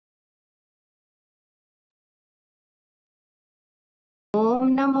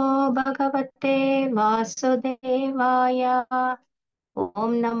नमो भगवते वासुदेवाय।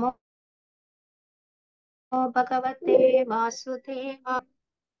 ॐ नमो भगवते वासुदेवाय।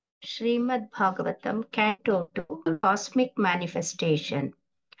 Srimad Bhagavatam, Canto 2, Cosmic Manifestation,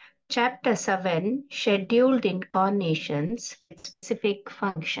 Chapter 7, Scheduled Incarnations, Specific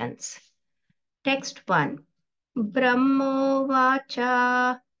Functions. Text 1.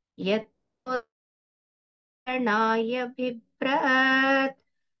 Brahmovacha Yatnaya Vibrat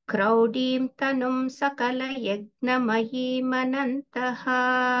Kraudim Tanum Sakala Yagnamayi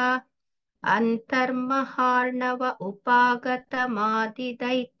Manantaha Antarmaharnava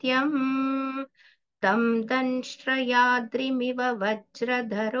Upagatamadiदैत्यम् तं दंष्ट्रयाद्रिमिव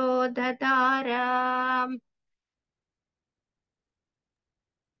वज्रधरो ददार.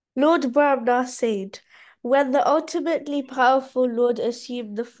 Lord Brahma said, when the ultimately powerful Lord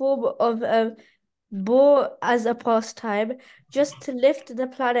assumed the form of a boar as a pastime, just to lift the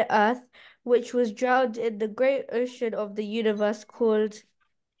planet Earth, which was drowned in the great ocean of the universe called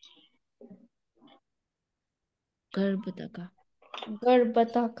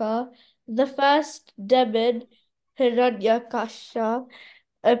Garbhataka, the first demon, Hiranyakasha,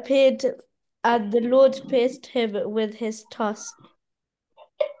 appeared, and the Lord pierced him with his tusk.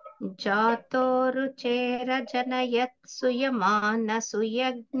 जातोरुचेरजनयत्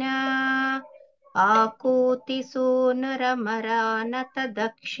सुयमानसुयज्ञा आकूतिसूनुरमरानत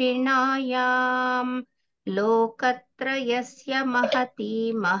दक्षिणायाम् लोकत्रयस्य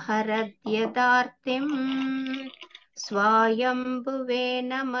महती महरद्यदार्तिम्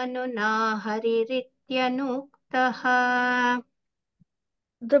स्वायम्भुवेन मनुना हरिरित्यनुक्तः.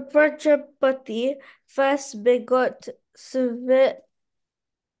 The Prajapati first begot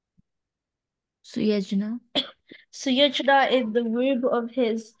Suyajna in the womb of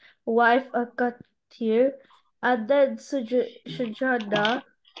his wife Akatir, and then Sujana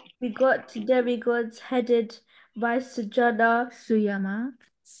begot demigods headed by Suyama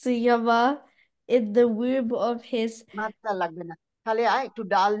in the womb of his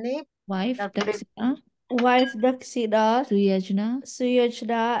wife Daksina,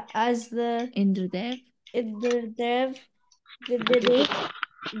 Suyajna as the Indradev diminished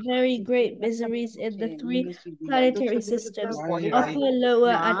very great miseries in the three planetary systems, upper, lower,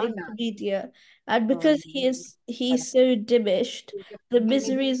 and intermediate. And because he so diminished the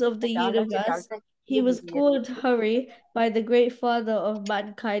miseries of the universe, he was called Hari by the great father of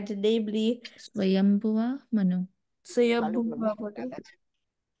mankind, namely Swayambhuva Manu.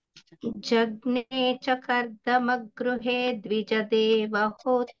 जज्ञे च कर्दमगृहे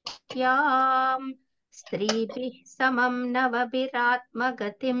द्विजदेवहोत्याम् स्त्रीभिः समं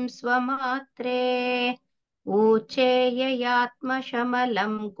नवभिरात्मगतिं स्वमात्रे ऊचे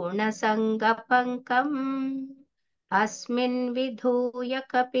ययात्मशमलं गुणसङ्गपङ्कम् अस्मिन् विधूय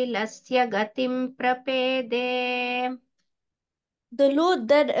कपिलस्य गतिं प्रपेदे. The Lord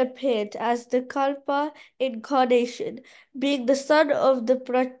then appeared as the Kalpa incarnation, being the son of the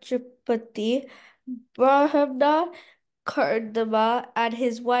Prajapati, Brahma, Kardama, and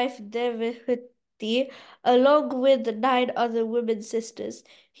his wife Devahiti, along with the 9 other women sisters.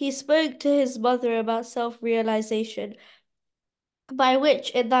 He spoke to his mother about self-realization, by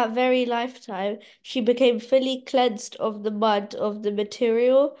which in that very lifetime she became fully cleansed of the mud of the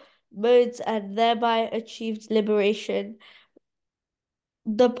material modes and thereby achieved liberation.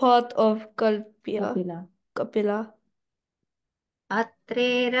 The path of Kapila.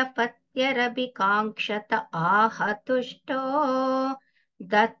 अत्रेरपत्यरभिकाङ्क्षत आहतुष्टो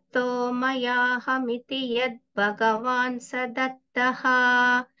दत्तो मयाहमिति यद्भगवान् स दत्तः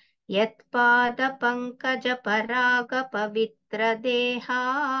यत्पादपङ्कजपरागपवित्रदेहा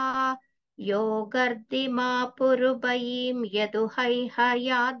योगर्दिमा पुरुबयीं यदुहैहयाद्याः.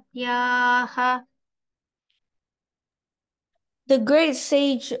 The great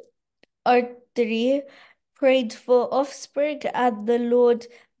sage Artri prayed for offspring, and the Lord,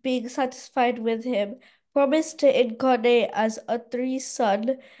 being satisfied with him, promised to incarnate as Atri's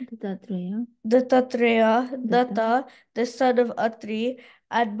son, Dattatreya, Datta, the son of Atri,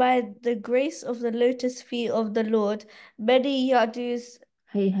 and by the grace of the lotus feet of the Lord, many Yadus,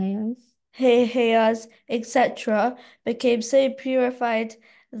 Heyas, etc., became so purified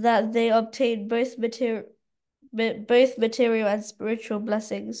that they obtained both material and spiritual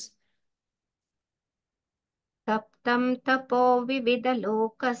blessings. तप्तं तपो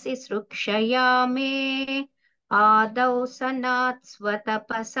विविधलोकसि सृक्षयामे आदौ सनात्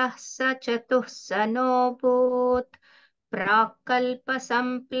स्वतपसः स चतुःसनोऽभूत्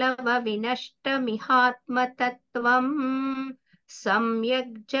प्राक्कल्पसम्प्लवविनष्टमिहात्मतत्त्वम्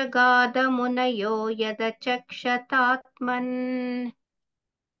सम्यक् जगादमुनयो यदचक्षतात्मन्.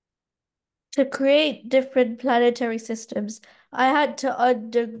 To create different planetary systems, I had to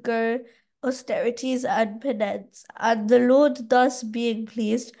undergo austerities and penance, and the Lord, thus being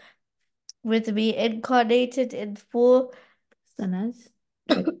pleased with me, incarnated in four sanas.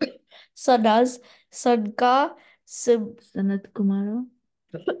 Sanas, Sanka, Sanat Kumara,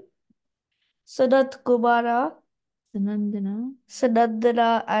 Sanat Kumara,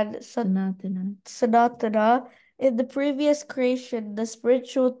 Sanandana, and Sanatana. In the previous creation, the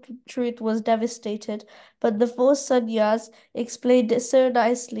spiritual truth was devastated, but the four sannyas explained it so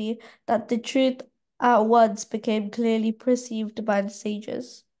nicely that the truth at once became clearly perceived by the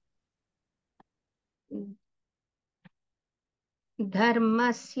sages.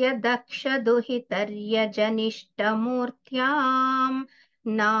 धर्मस्य दक्षदुहितर्यजनिष्टमूर्त्याम्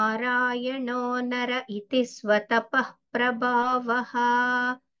नारायणो नर इति स्वतपः प्रभावः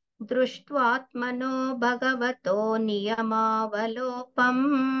दृष्ट्वात्मनो भगवतो नियमावलोपम्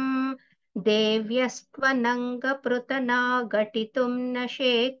देव्यस्त्वनङ्गपृतना घटितुं न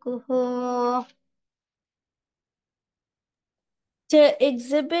शेकुः. To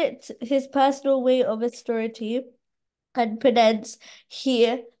exhibit his personal way of austerity and penance,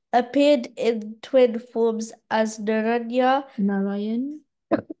 he appeared in twin forms as Narayan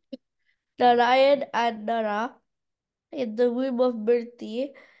and Nara in the womb of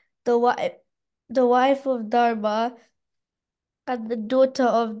Murti, the wife, the wife of Dharma, and the daughter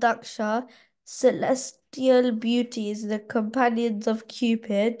of Daksha, celestial beauties, the companions of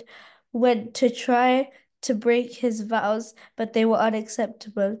Cupid, went to try to break his vows, but they were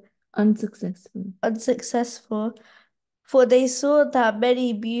unsuccessful, for they saw that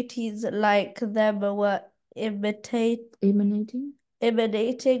many beauties like them were emanating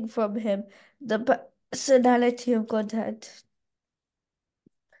from him, the personality of Godhead.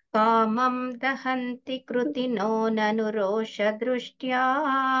 कामं दहन्ति कृतिनो ननु रोषदृष्ट्या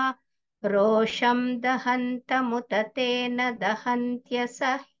रोषं दहन्तमुत तेन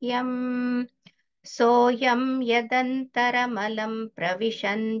दहन्त्यसह्यम् सोऽयं यदन्तरमलं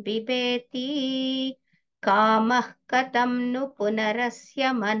प्रविशन् बिभेति कामः कथं नु पुनरस्य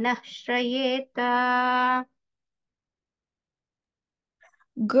मनः श्रयेत.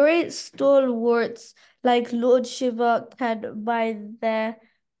 Great stalwarts like Lord Shiva can, by their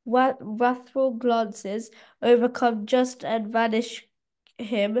wrathful glances, overcome just and vanish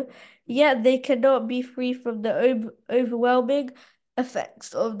him, yet they cannot be free from the overwhelming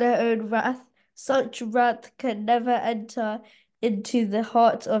effects of their own wrath. Such wrath can never enter into the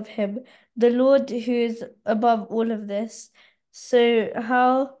heart of him, the Lord who is above all of this. So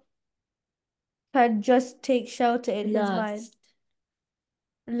how can just take shelter in his mind?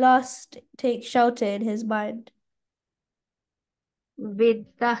 Lust take shelter in his mind.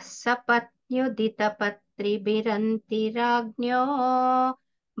 विद्धः सपत्न्युदितपत्रिभिरन्तिराज्ञो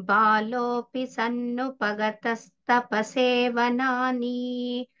बालोऽपि सन्नुपगतस्तपसेवनानि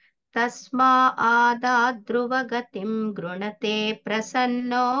तस्मादाद्ध्रुवगतिं गृणते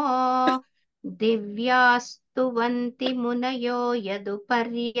प्रसन्नो दिव्यास्तुवन्ति मुनयो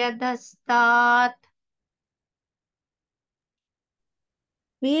यदुपर्यधस्तात्.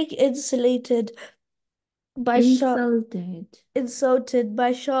 Being insulated by insulted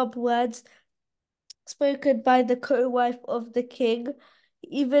by sharp words spoken by the co-wife of the king,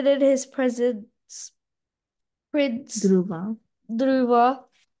 even in his presence, Prince Dhruva,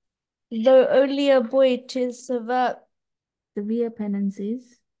 though only a boy to severe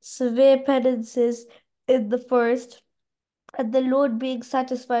penances in the forest, and the Lord being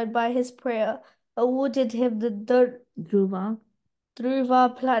satisfied by his prayer, awarded him the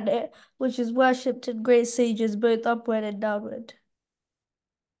Dhruva planet, which is worshipped in great sages both upward and downward.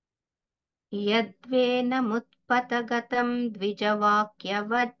 यद्वेनमुत्पतगतं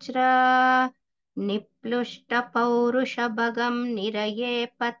द्विजवाक्यवज्र निप्लुष्टपौरुषभगं निरये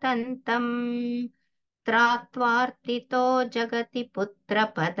पतन्तम् त्रात्वार्तितो जगति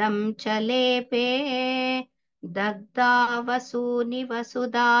पुत्रपदं च लेपे दग्धा वसूनि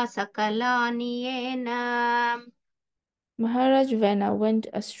वसुधा सकलानि येन. Maharaj Vena went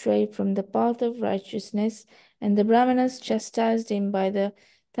astray from the path of righteousness, and the Brahmanas chastised him by the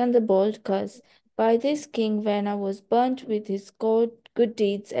thunderbolt curse. By this King Vena was burnt with his good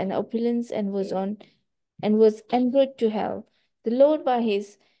deeds and opulence, and was en route to hell. The Lord, by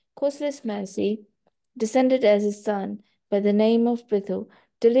his causeless mercy, descended as his son by the name of Prithu,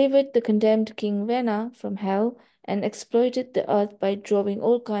 delivered the condemned King Vena from hell, and exploited the earth by drawing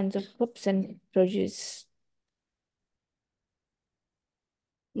all kinds of crops and produce.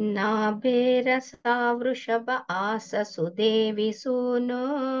 नाभेरसा वृषभ आससु देवि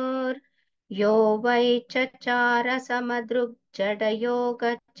सूनुर् यो वै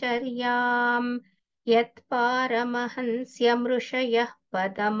चचारसमदृग्जडयोगचर्याम् यत्पारमहंस्यमृषयः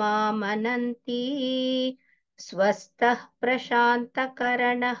पदमामनन्ति स्वस्थः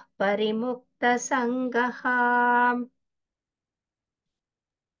प्रशान्तकरणः परिमुक्तसङ्गः.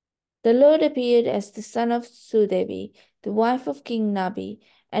 The Lord appeared as the son of Sudevi, the wife of King Nabi,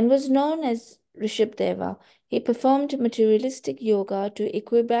 and was known as Rishabdeva. He performed materialistic yoga to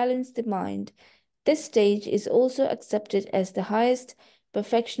equibalance the mind. This stage is also accepted as the highest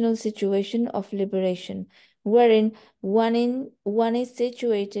perfectional situation of liberation, wherein one is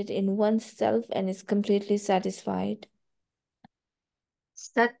situated in oneself and is completely satisfied.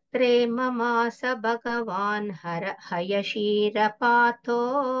 सत्रे Mama's भगवान् हयशीरपाथो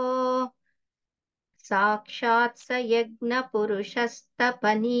साक्षात् स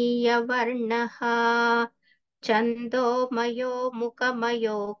यज्ञपुरुषस्तपनीयवर्णः छन्दोमयो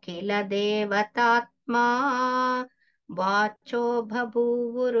मुखमयो किल देवतात्मा वाचो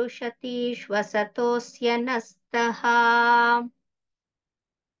बभूवुरुषति श्वसतोऽस्य नस्तः.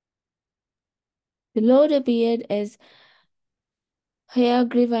 The Lord appeared as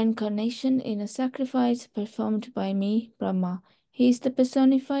Hayagriva incarnation in a sacrifice performed by me, Brahma. He is the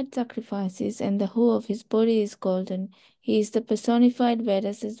personified sacrifices, and the whole of his body is golden. He is the personified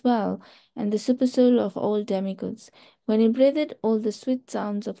Vedas as well, and the supersoul of all demigods. When he breathed, all the sweet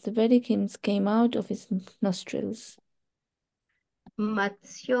sounds of the Vedic hymns came out of his nostrils.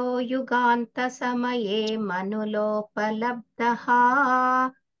 मत्स्यो युगान्तसमये मनुलोपलब्धः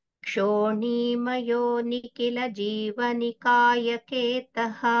क्षोणीमयो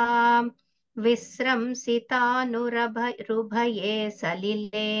निखिलजीवनिकायकेतः विस्रंसितानुरभये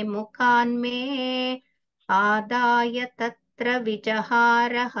सलिले मुखान्मे आदाय तत्र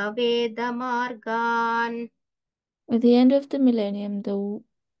विजहारः वेदमार्गान्. At the end of the millennium, the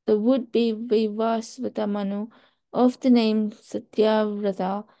would-be Vivasvatamanu of the name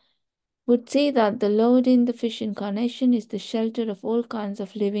Satyavrata would say that the Lord in the fish incarnation is the shelter of all kinds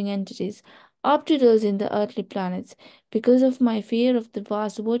of living entities, up to those in the earthly planets. Because of my fear of the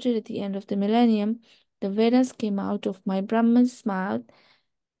vast water at the end of the millennium, the Vedas came out of my Brahman's mouth,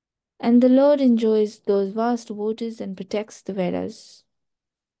 and the Lord enjoys those vast waters and protects the Vedas.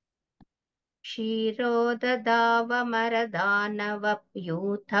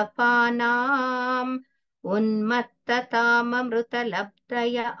 क्षीरोददावमरदानवयूथपानाम्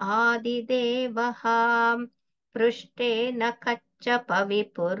उन्मत्तताममृतलब्धय आदिदेवः पृष्ठेन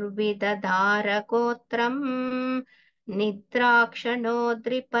कच्चपविपुर्विदधारगोत्रम्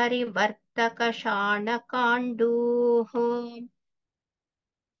निद्राक्षणोद्रिपरिवर्तकशाणकाण्डूः.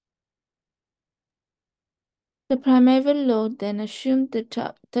 The primeval Lord then assumed the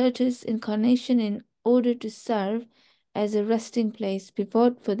tortoise incarnation in order to serve as a resting place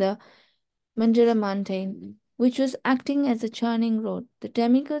pivot for the Mandara mountain, which was acting as a churning rod. The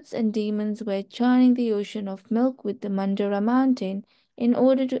demigods and demons were churning the ocean of milk with the Mandara mountain in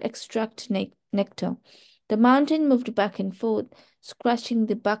order to extract nectar. The mountain moved back and forth, scratching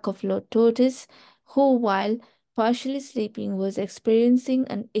the back of Lord Tortoise, who, while partially sleeping, was experiencing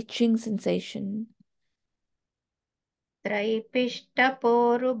an itching sensation.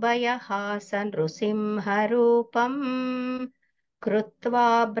 त्रैपिष्टपोरुभयहासन् नृसिंहरूपम् कृत्वा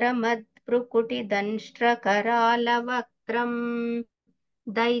भ्रमद्भ्रुकुटिदंष्ट्रकरालवक्त्रम्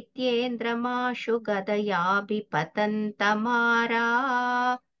दैत्येन्द्रमाशु गदयाभिपतन्तमारा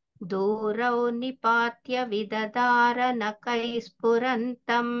दूरौ निपात्य विदधार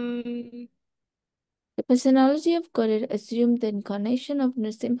नखैस्फुरन्तम्. The personality of Godhead assumed the incarnation of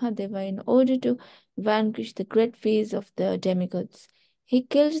Nrsimhadeva in order to vanquish the great fears of the demigods. He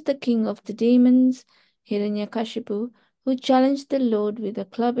killed the king of the demons, Hiranyakashipu, who challenged the Lord with a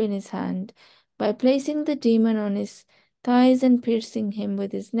club in his hand. By placing the demon on his thighs and piercing him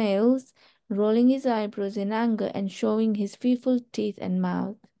with his nails, rolling his eyebrows in anger and showing his fearful teeth and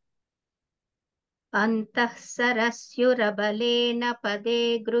mouth. अन्तः सरस्युरबलेन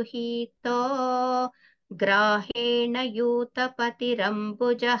पदे गृहीतो ग्राहेण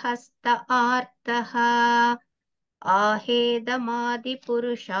यूतपतिरम्बुजहस्त आर्तः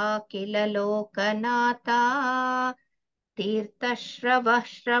आहेदमादिपुरुषा किल लोकनाथा तीर्थश्रवः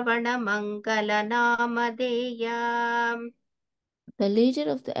श्रवणमङ्गलनामधेया. The leader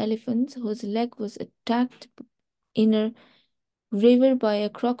of the elephants, whose leg was attacked in a river by a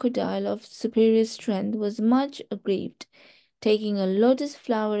crocodile of superior strength, was much aggrieved. Taking a lotus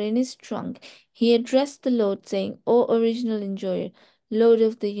flower in his trunk, he addressed the Lord, saying, O original enjoyer, Lord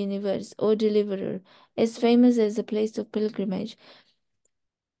of the universe, O deliverer, as famous as a place of pilgrimage,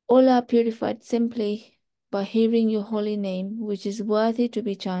 all are purified simply by hearing your holy name, which is worthy to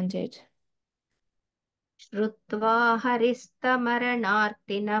be chanted. श्रुत्वा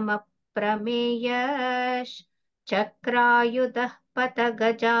हरिस्तमरणार्तिनमप्रमेय चक्रायुधः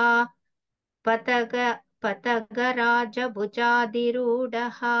पतगजा पतग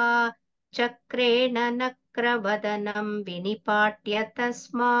पतगराजभुजादिरूढः चक्रेण नक्रवदनं विनिपाट्य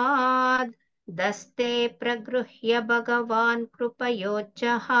तस्माद् दस्ते प्रगृह्य भगवान्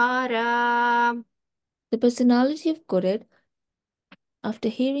कृपयोज्जहार. The personality of Gored, after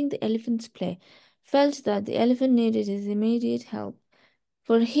hearing the elephant's play, felt that the elephant needed his immediate help,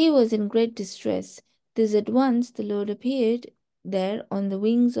 for he was in great distress. This at once the Lord appeared there on the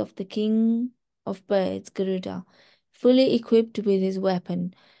wings of the king of birds, Garuda, fully equipped with his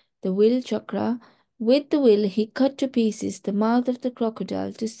weapon, the will chakra. With the will he cut to pieces the mouth of the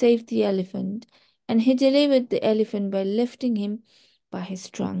crocodile to save the elephant, and he delivered the elephant by lifting him by his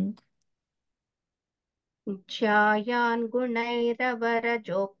trunk. ध्यायान्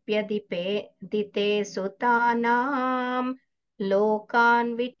गुणैरवरजोऽप्यधिपे दिते सुतानां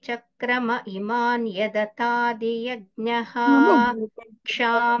लोकान् विचक्रम इमान् यदतादियज्ञः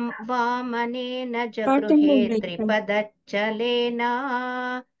क्षां वामनेन जगृहे त्रिपदच्चलेन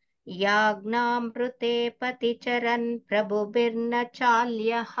याज्ञामृते पतिचरन् प्रभुभिर्न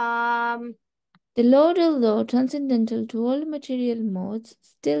चाल्यः. The Lord, although transcendental to all material modes,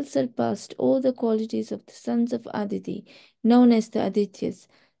 still surpassed all the qualities of the sons of Aditi, known as the Adityas.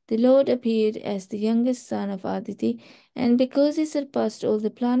 The Lord appeared as the youngest son of Aditi, and because he surpassed all the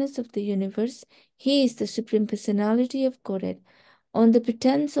planets of the universe, he is the Supreme Personality of Godhead. On the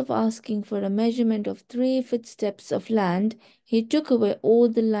pretense of asking for a measurement of 3 footsteps of land, he took away all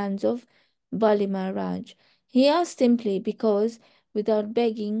the lands of Bali Maharaj. He asked simply because, without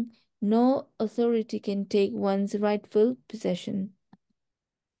begging, no authority can take one's rightful possession.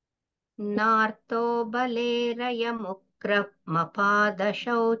 नार्तो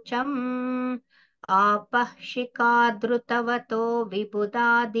बलेरयमुक्रमपादशौचम् आपः शिखाधृतवतो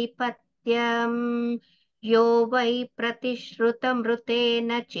विबुधाधिपत्यम् यो वै प्रतिश्रुतमृतेन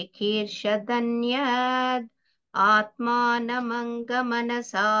चिकीर्षदन्यद्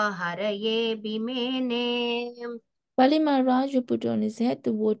आत्मानमङ्गमनसा हरये बिमेने. Bali Maharaj, who put on his head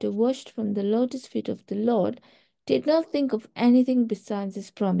the water washed from the lotus feet of the Lord, did not think of anything besides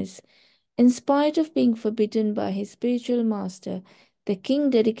his promise. In spite of being forbidden by his spiritual master, the king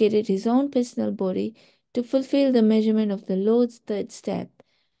dedicated his own personal body to fulfill the measurement of the Lord's third step.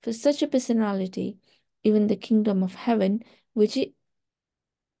 For such a personality, even the kingdom of heaven, which he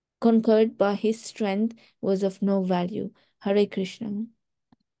conquered by his strength, was of no value. Hare Krishna.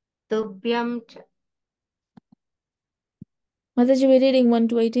 तुभ्यं च. Mataji, we're reading 1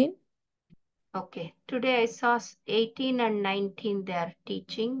 to 18. Okay, today I saw 18 and 19 they are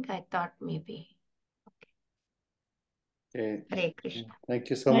teaching. I thought maybe. Okay. Hare Krishna. Thank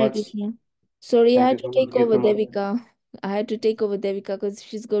you so Hare much. Krishna. Sorry, I Thank had you to so much, take over Geeta. Devika. I had to take over Devika because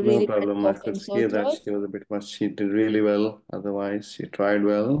she's got No really bad problem. I cough could and sore hear that throat. she was a bit much. She did really well. Otherwise, she tried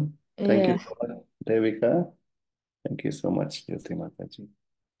well. Thank you Yeah. so much, Devika. Thank you so much, Jyoti Mataji.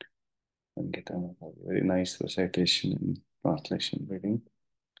 And Geeta Mataji. Very nice recitation and translation reading.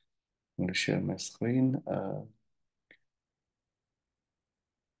 I'm going to share my screen.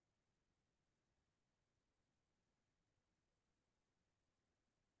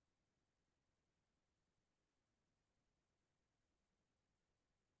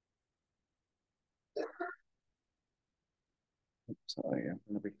 Sorry, I'm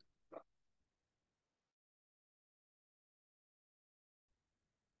going to be.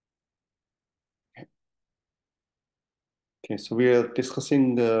 Okay, so we are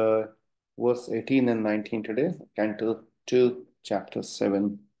discussing verse 18 and 19 today, Canto 2, Chapter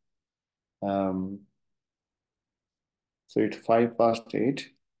 7. So it's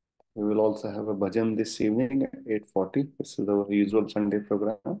 8:05. We will also have a bhajan this evening at 8:40. This is our usual Sunday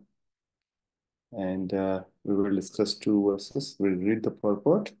program. And we will discuss 2 verses. We'll read the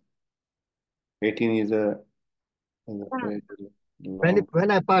purport. 18 is a very long.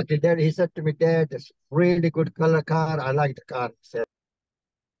 When I parked it there, he said to me, Dad, it's really good color car. I like the car. He said,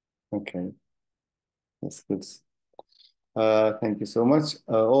 Okay, that's good. Thank you so much.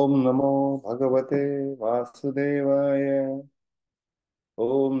 Om Namo Bhagavate Vasudevaya.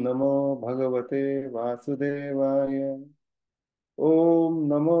 Om Namo Bhagavate Vasudevaya. Om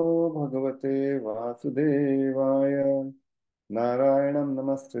Namo Bhagavate Vasudevaya. Narayanam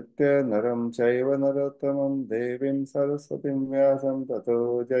Namaskritya Naram Chaiva Narottamam Devim Saraswatim Vyasam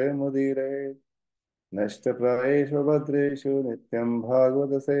Tato Jayamudire Nashtaprayeshu Bhadreshu Nityam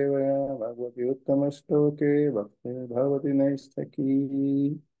Bhagavata Sevaya Bhagavati Uttamastoke Bhakti Bhavati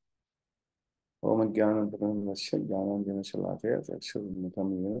Naishtaki Om Jnanam Pranam Nashya Jnanam Jana Shalakaya Chakshur Nitam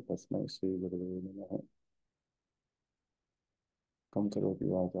Yena Tasmai Shri Gurave Namaha. कम करोति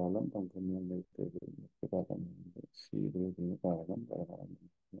वाचालं पंकजं लेते श्रीगुरुकारणं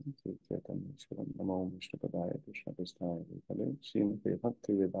परमानन्दं श्रीचैतन्येश्वरं नमो विष्णुपदाय कृष्णकृष्णाय भूतले श्रीमते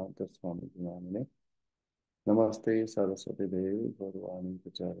भक्तिवेदान्त स्वामी नामिने नमस्ते सरस्वती देवी गौरवाणी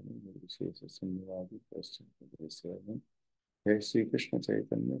प्रचारिणी निर्विशेष शून्यवादी पश्चिम जय श्री कृष्ण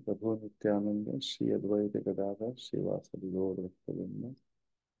चैतन्य प्रभु नित्यानंद श्री अद्वैत गदाधर श्रीवासदि गौर भक्तवृंद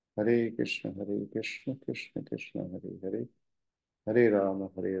हरे Krishna Krishna Krishna Hare Hare Hare Ram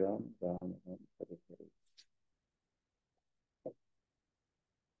Ram Ram Hare Hare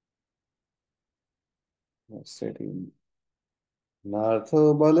Steady. नार्थो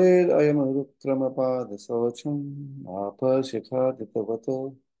बलेरयमरुक्रमपादशौचम् आपशिखादितवतो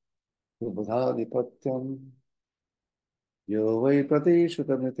बुधाधिपत्यम् यो वै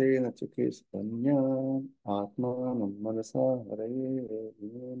प्रतिशुतमृतेन चिकित्सन्या आत्मानं मनसा हरये.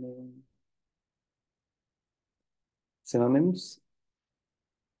 Synonyms: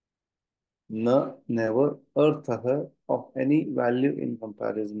 न, never, अर्थः, of any value in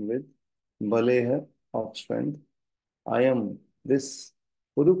comparison with, बलेह, of strength, I am, this,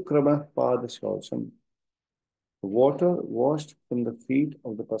 Urukrama Pada Shaucham, water washed from the feet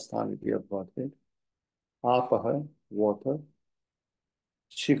of the personality of Godhead, Apaha, water,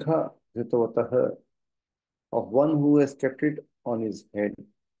 Shikha Dhritavataha, of one who has kept it on his head,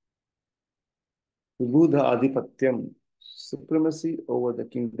 Vibhuda Adhipatyam, supremacy over the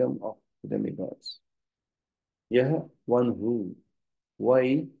kingdom of demigods. Yah, one who,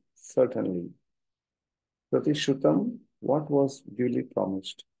 why, certainly, Pratishutam, what was duly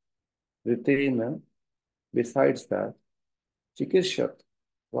promised, Ritena, besides that, Chikishat,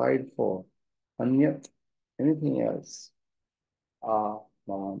 tried for, Anyat, anything else,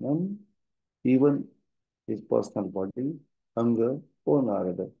 Manam, even his personal body, Anga, or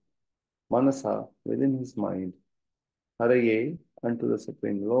Narada, Manasa, within his mind, Haraye, unto the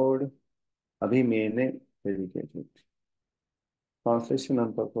Supreme Lord, Abhimene, dedicated. Translation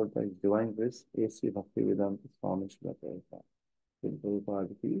and purport by His Divine Grace, A.C. Bhaktivedanta Swami Srila Prabhupada.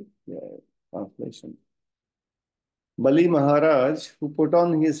 Prabhupada ki, translation. Bali Maharaj, who put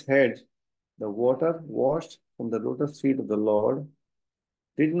on his head the water washed from the lotus feet of the Lord,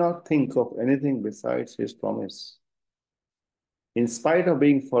 did not think of anything besides his promise. In spite of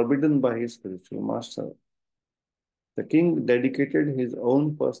being forbidden by his spiritual master, the king dedicated his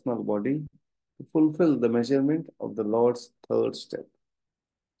own personal body to fulfill the measurement of the Lord's third step.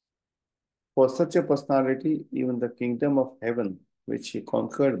 For such a personality, even the kingdom of heaven, which he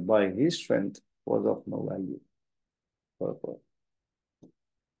conquered by his strength, was of no value. Purport.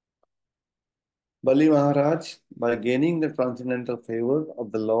 Bali Maharaj, by gaining the transcendental favor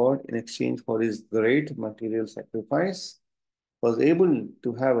of the Lord in exchange for his great material sacrifice, was able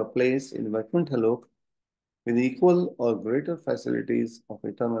to have a place in Vaikuntha Lok with equal or greater facilities of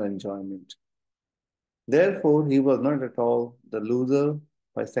eternal enjoyment. Therefore, he was not at all the loser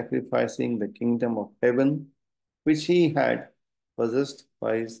by sacrificing the kingdom of heaven, which he had possessed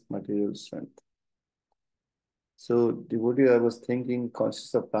by his material strength. So, devotee, I was thinking,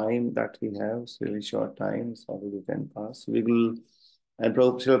 conscious of time that we have, it's really short time, it's already 10 past. We will, and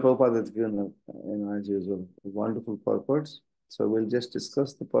Srila Prabhupada has given, as usual, wonderful purports. So, we'll just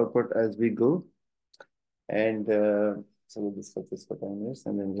discuss the purport as we go. And so, we'll discuss this for 10 minutes,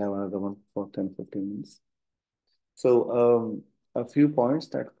 and then we'll have another one for 10-15 minutes. So, a few points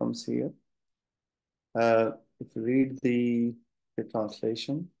that comes here. If you read the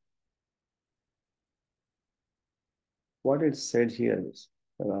translation, what it said here is,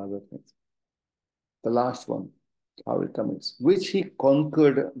 there are other things. The last one, how it comes, which he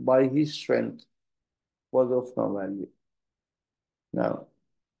conquered by his strength, was of no value. Now,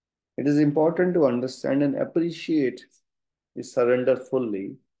 it is important to understand and appreciate the surrender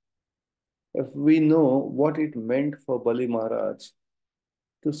fully if we know what it meant for Bali Maharaj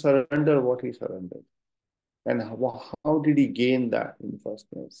to surrender what he surrendered. And how did he gain that in the first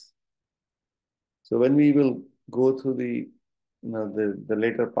place? So when we will go through the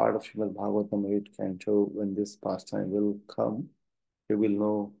later part of Srimad Bhagavatam 8 canto, when this pastime will come, we will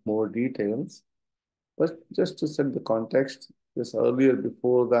know more details. But just to set the context, just earlier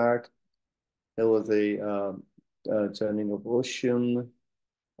before that, there was a churning of ocean.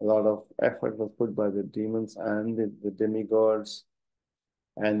 A lot of effort was put by the demons and the demigods.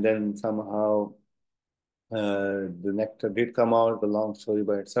 And then somehow the nectar did come out, the long story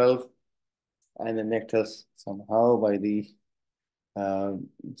by itself. And the nectar somehow by the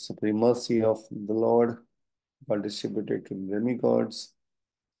supreme mercy of the Lord got distributed to the demigods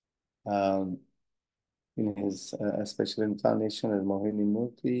in his special incarnation as Mohini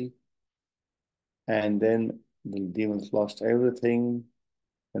Murti. And then the demons lost everything,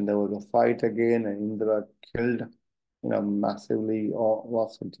 and there was a fight again, and Indra killed, massively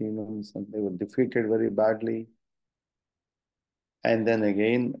lots of demons, and they were defeated very badly. And then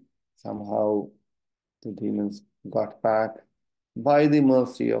again, somehow the demons got back by the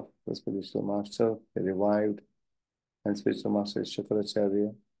mercy of the spiritual master. They revived, and spiritual master is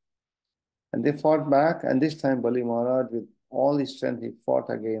Shukracharya. And they fought back, and this time Bali Maharaj, with all his strength, he fought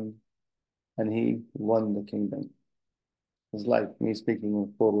again, and he won the kingdom. It's like me speaking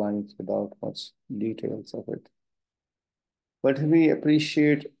in 4 lines without much details of it. But we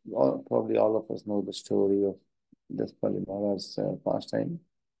appreciate, probably all of us know the story of this Bali Maharaj's pastime.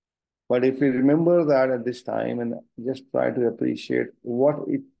 But if we remember that at this time and just try to appreciate what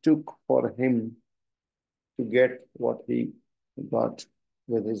it took for him to get what he got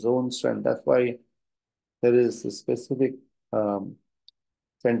with his own strength, that's why there is a specific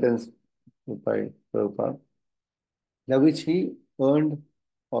sentence by Prabhupada, which he earned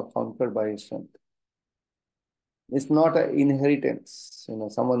or conquered by his strength. It's not an inheritance.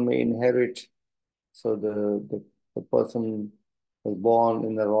 Someone may inherit. So the person was born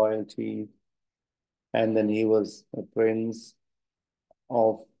in the royalty, and then he was a prince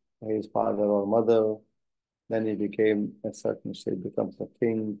of his father or mother. Then he became a certain state, becomes a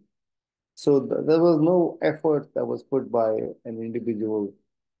king. So there was no effort that was put by an individual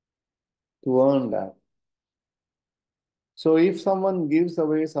to earn that. So if someone gives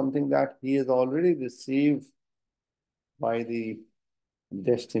away something that he has already received by the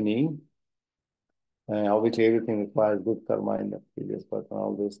destiny, obviously everything requires good karma in the previous birth, and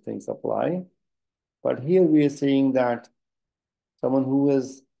all those things apply. But here we are seeing that someone who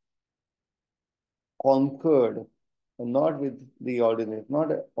has conquered, and not with the ordinary,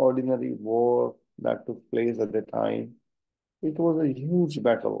 not an ordinary war that took place at the time. It was a huge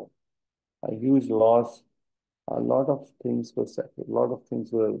battle, a huge loss. A lot of things were sacrificed, a lot of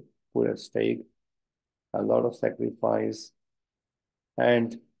things were put at stake, a lot of sacrifice.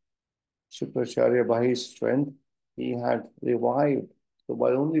 And Shukracharya, by his strength, he had revived. So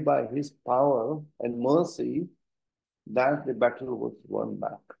only by his power and mercy that the battle was won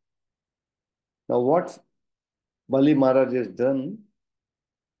back. Now what Bali Maharaj has done,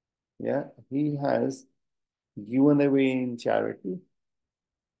 he has given away in charity.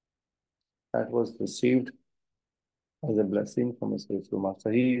 That was received as a blessing from his spiritual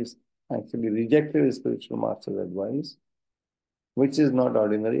master. He is actually rejected his spiritual master's advice, which is not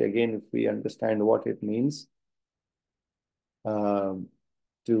ordinary. Again, if we understand what it means to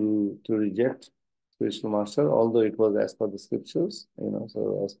reject spiritual master, although it was as per the scriptures,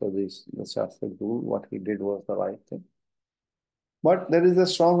 so as per the Shastra rule, what he did was the right thing. But there is a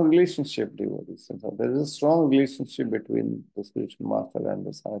strong relationship, devotees. There is a strong relationship between the spiritual master and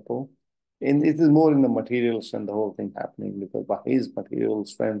the disciple. And it is more in the material strength, the whole thing happening, because by his material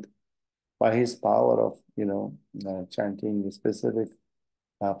strength, by his power of, chanting a specific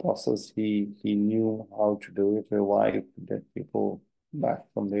process, he knew how to do it, revive dead people back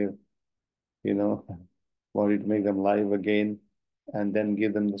from their, body to make them live again, and then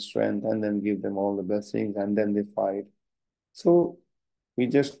give them the strength, and then give them all the blessings, and then they fight. So we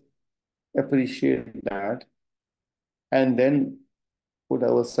just appreciate that, and then put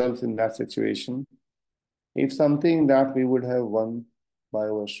ourselves in that situation. If something that we would have won by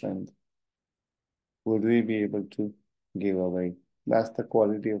our strength, would we be able to give away? That's the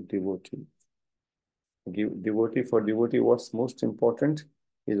quality of devotee. Devotee, for devotee, what's most important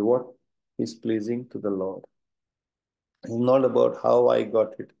is what is pleasing to the Lord. It's not about how I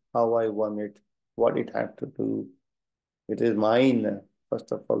got it, how I won it, what it had to do. It is mine.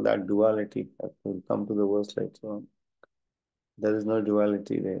 First of all, that duality. That will come to the verse later on. There is no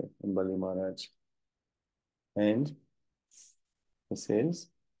duality there in Bali Maharaj. And he says,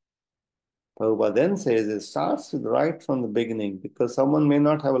 Prabhupada then says it starts with right from the beginning, because someone may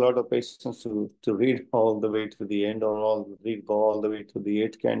not have a lot of patience to read all the way to the end, or read all the way to the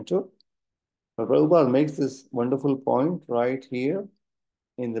 8th canto. But Prabhupada makes this wonderful point right here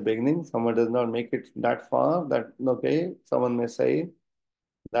in the beginning. Someone does not make it that far, that, okay, someone may say,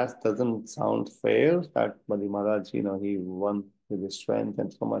 that doesn't sound fair, that Bali Maharaj, he won with his strength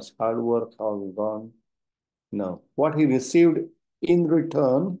and so much hard work, all gone. No, what he received in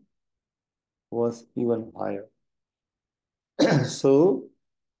return was even higher. So,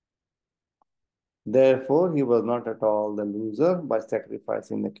 therefore, he was not at all the loser by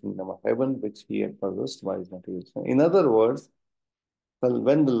sacrificing the kingdom of heaven, which he had possessed by his material strength. In other words,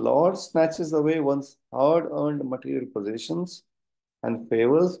 when the Lord snatches away one's hard-earned material possessions and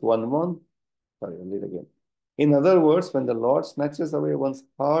favors sorry, I'll read again. In other words, when the Lord snatches away one's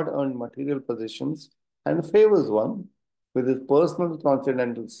hard-earned material possessions and favors one with his personal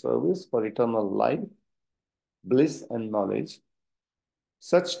transcendental service for eternal life, bliss, and knowledge.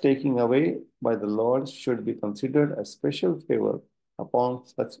 Such taking away by the Lord should be considered a special favor upon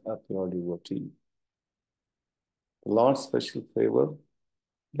such a pure devotee. The Lord's special favor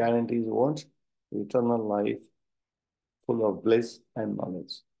guarantees what? Eternal life full of bliss and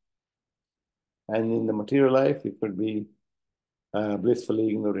knowledge. And in the material life, you could be blissfully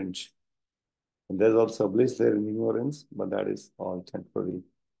ignorant. And there's also bliss there in ignorance, but that is all temporary.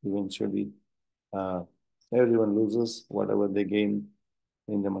 Eventually, uh, everyone loses whatever they gain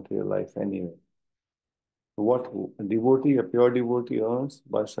in the material life anyway. What a devotee, a pure devotee earns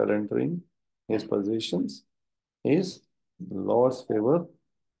by surrendering his possessions is the Lord's favor.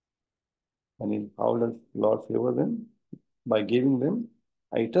 And how does Lord favor them? By giving them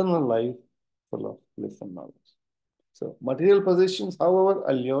eternal life full of bliss and knowledge. So material possessions, however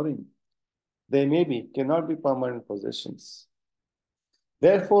alluring they may be, cannot be permanent possessions.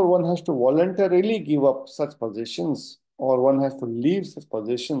 Therefore, one has to voluntarily give up such possessions, or one has to leave such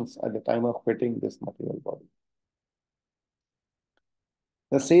possessions at the time of quitting this material body.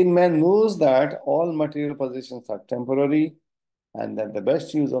 The sane man knows that all material possessions are temporary and that the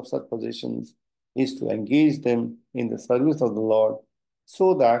best use of such possessions is to engage them in the service of the Lord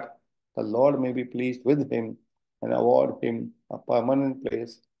so that the Lord may be pleased with him and award him a permanent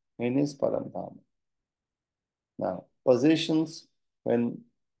place in his Paramdham. Now, possessions, when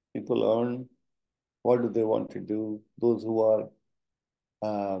people earn, what do they want to do? Those who are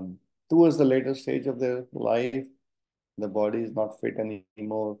towards the later stage of their life, the body is not fit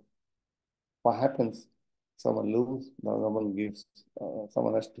anymore. What happens? Someone gives,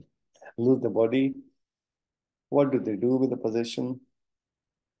 someone has to lose the body. What do they do with the possession?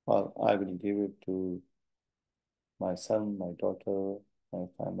 Well, I will give it to my son, my daughter, my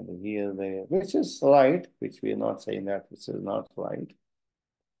family here, there, which is right, which we are not saying that which is not right.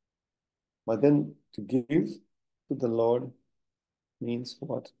 But then to give to the Lord means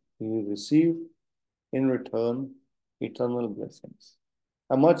what? You receive in return eternal blessings,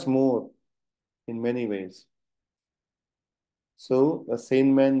 and much more in many ways. So the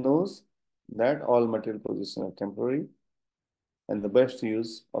sane man knows that all material possessions are temporary, and the best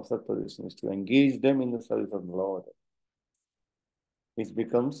use of such possessions is to engage them in the service of the Lord, which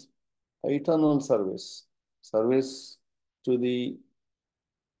becomes eternal service. Service to the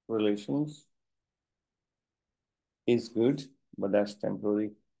relations is good, but that's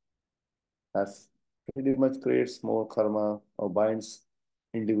temporary. That's pretty much creates more karma or binds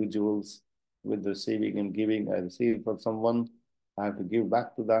individuals with receiving and giving. I receive from someone, I have to give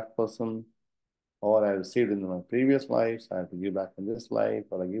back to that person, or I received in my previous lives, I have to give back in this life,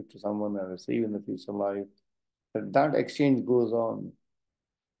 or I give to someone I receive in the future life. But that exchange goes on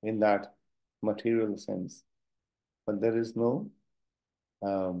in that material sense. But there is no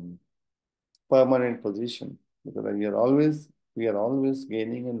permanent position because we are always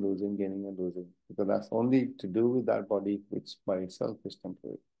gaining and losing, because that's only to do with that body which by itself is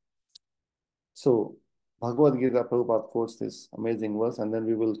temporary. So Bhagavad Gita, Prabhupada quotes this amazing verse, and then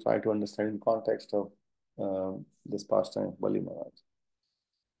we will try to understand in context of this pastime of Bali Maharaj.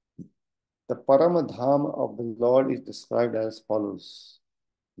 The Paramadham of the Lord is described as follows.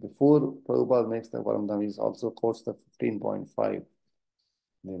 Before Prabhupada makes the Paramdham, he also quotes the 15.5.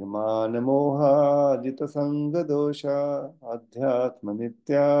 Nirmana moha jita sanga dosha adhyatma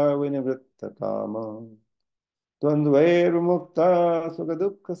nitya vinivritta kama dvandvair mukta sukha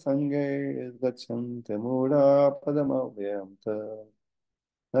dukkha sange gacchante muda padamavyamta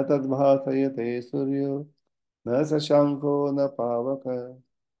na tadbhasayate suryo na sashanko na pavaka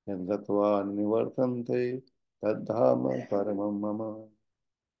yadgatva nivartante tadhama paramam mama.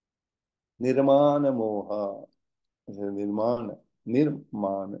 Nirmana moha.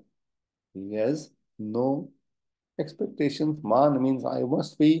 Nirmana. He has no expectations. Man means I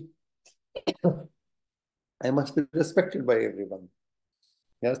must be respected by everyone.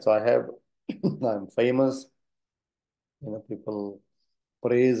 Yes, so I have I'm famous. People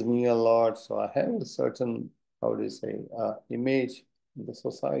praise me a lot. So I have a certain, how do you say, image in the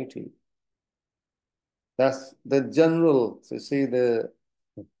society. That's the general. So you see the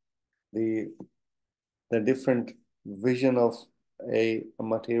different vision of a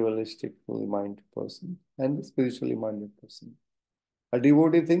materialistically minded person and a spiritually minded person. A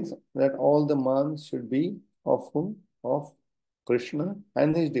devotee thinks that all the mans should be of whom? Of Krishna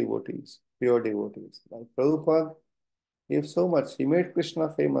and his devotees, pure devotees. Like Prabhupada gave so much. He made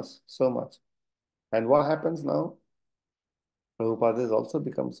Krishna famous so much. And what happens now? Prabhupada has also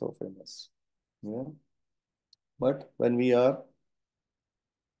become so famous. Yeah. But when we are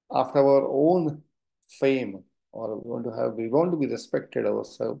after our own fame, or we want to be respected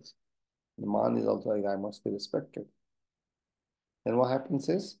ourselves. The man is also like, I must be respected. Then what happens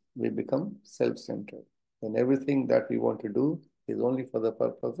is we become self-centered. And everything that we want to do is only for the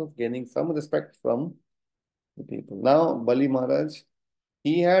purpose of gaining some respect from the people. Now, Bali Maharaj,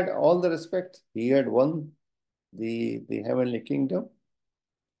 he had all the respect. He had won the heavenly kingdom.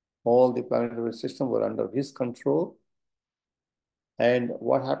 All the planetary system were under his control. And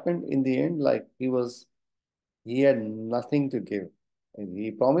what happened in the end, like he had nothing to give. And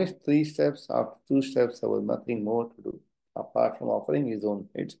he promised 3 steps. After 2 steps, there was nothing more to do, apart from offering his own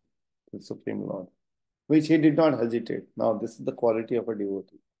head to the Supreme Lord, which he did not hesitate. Now, this is the quality of a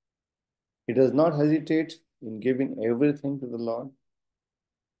devotee. He does not hesitate in giving everything to the Lord,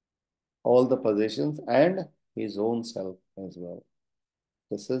 all the possessions, and his own self as well.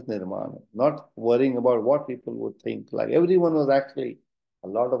 This is nirvana, not worrying about what people would think. Like everyone was actually, a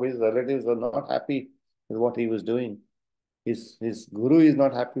lot of his relatives were not happy with what he was doing. His guru is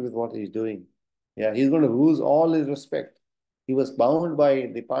not happy with what he's doing. Yeah, he's going to lose all his respect. He was bound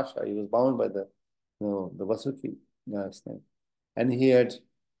by the Pasha. He was bound by the Vasuki snake. And he had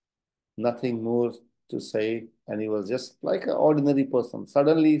nothing more to say. And he was just like an ordinary person.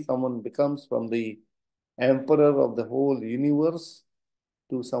 Suddenly, someone becomes from the emperor of the whole universe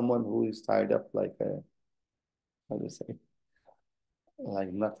to someone who is tied up like a, how do you say,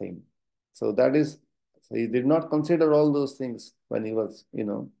 like nothing. So he did not consider all those things when he was,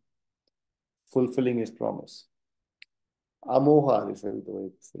 fulfilling his promise. Amoha, this is the way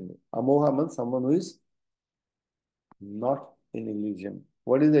it's saying it. Amoha means someone who is not in illusion.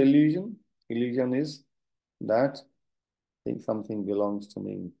 What is the illusion? Illusion is that think something belongs to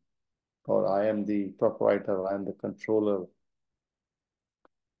me, or I am the proprietor, I am the controller.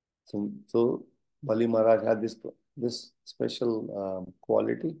 So Bali Maharaj had this special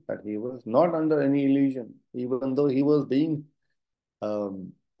quality that he was not under any illusion, even though he was being,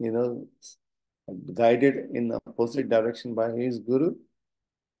 um, you know, guided in the opposite direction by his guru,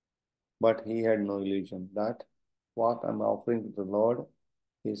 but he had no illusion that what I'm offering to the Lord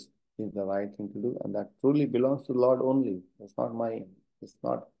is the right thing to do, and that truly belongs to the Lord only. It's not mine. It's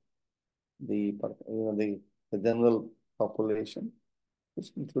not the general population, which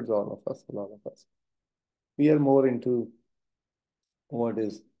includes all of us, a lot of us. We are more into what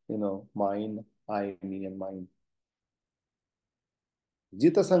is, mine, I, me, and mine.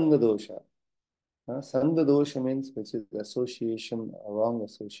 Jita Sangha Dosha. Sangha Dosha means which is association, a wrong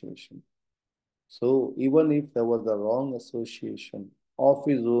association. So even if there was a wrong association of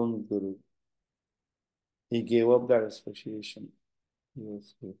his own guru, he gave up that association.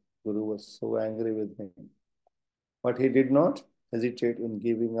 Guru was so angry with him. But he did not hesitate in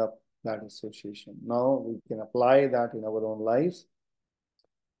giving up that association. Now we can apply that in our own lives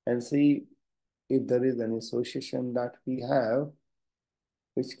and see if there is an association that we have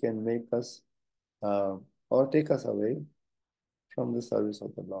which can make us or take us away from the service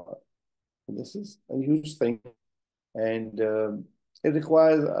of the Lord. This is a huge thing, and it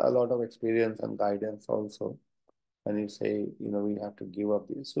requires a lot of experience and guidance also. When you say, we have to give up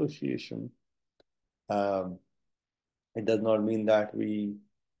the association, it does not mean that we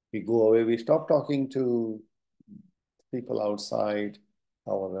go away, we stop talking to people outside,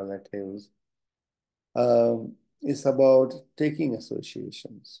 our relatives. It's about taking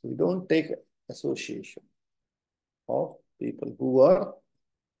associations. We don't take association of people who are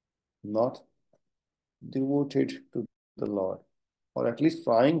not devoted to the Lord, or at least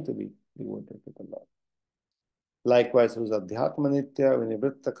trying to be devoted to the Lord. Likewise, who's Adhyatma Nitya,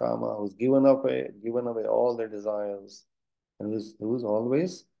 Vinivritta Kama, who's given away all their desires, and who's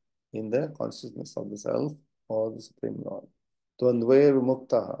always in the consciousness of the self or the Supreme Lord. Tvandvaya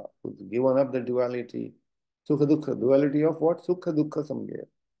Vimuktaha, who's given up the duality, Sukha Dukkha, duality of what? Sukha Dukkha Samgaya.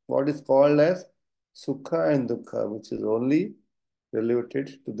 What is called as Sukha and Dukkha, which is only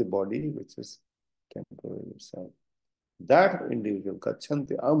related to the body, which is temporary itself. That individual,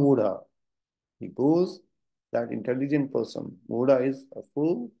 Gachanti Amudha, he goes, that intelligent person, Mudha is a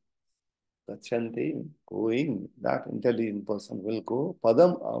fool, Gachanti, going, that intelligent person will go,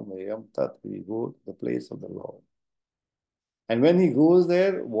 Padam Amayam Tat, we go to the place of the Lord. And when he goes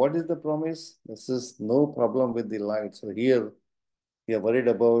there, what is the promise? This is no problem with the light. So here, we are worried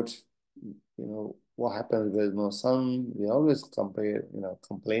about, what happens if there is no sun. We always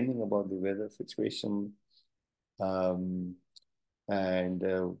complaining about the weather situation, and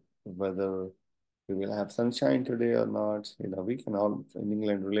whether we will have sunshine today or not. We can all in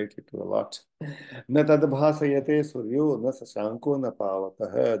England relate it to a lot. Na tad bhasayate suryo na sashanko na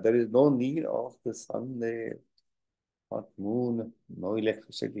pavatah. There is no need of the sun there, not moon, no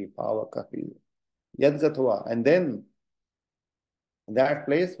electricity, power kahi. Yad Gatva. And then in that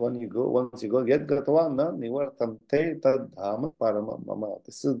place, once you go, Yad Gatva na nivartante tad dhama parama mama.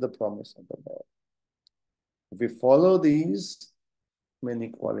 This is the promise of the Lord. If we follow these many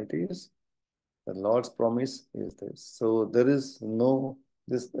qualities, the Lord's promise is this. So there is no,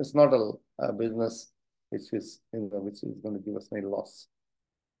 this it's not a business which is going to give us any loss.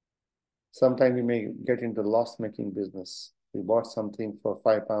 Sometimes we may get into loss-making business. We bought something for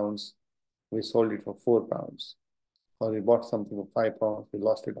 £5, we sold it for £4. Or we bought something for £5, we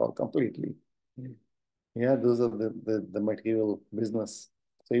lost it all completely. Yeah, those are the material business.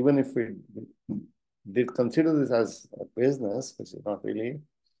 So even if we did consider this as a business, which is not really,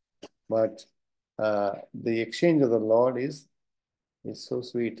 but the exchange of the Lord is so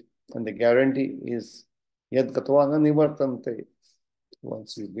sweet. And the guarantee is Yad Gatvana Nivartante.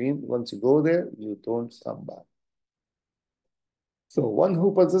 Once you go there, you don't come back. So one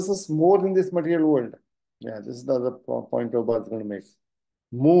who possesses more in this material world. Yeah, this is the other point Prabhupada is going to make.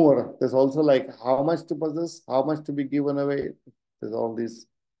 More. There's also like how much to possess, how much to be given away. There's all these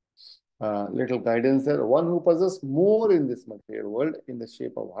little guidance there. One who possesses more in this material world in the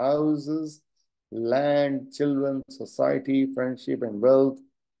shape of houses, land, children, society, friendship, and wealth,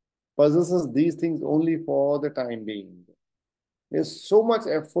 possesses these things only for the time being. There's so much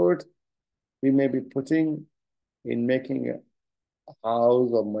effort we may be putting in making a house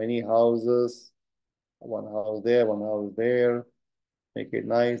or many houses, one house there, one house there, make it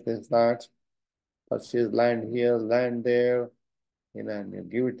nice, this, that, purchase land here, land there, and you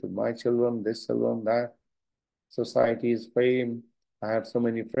give it to my children, this children, that, society's fame. I have so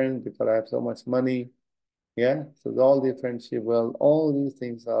many friends because I have so much money. Yeah, so all the friendship, well, all these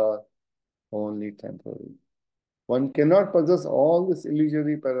things are only temporary. One cannot possess all this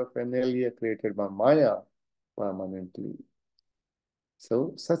illusory paraphernalia created by Maya permanently.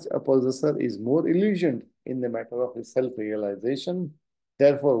 So such a possessor is more illusioned in the matter of his self-realization.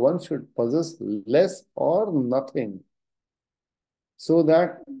 Therefore, one should possess less or nothing so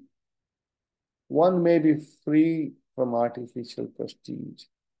that one may be free from artificial prestige.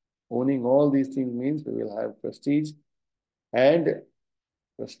 Owning all these things means we will have prestige, and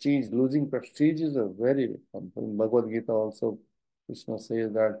prestige, losing prestige is a very big one. In Bhagavad Gita also, Krishna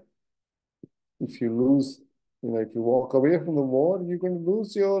says that if you lose, if you walk away from the war, you can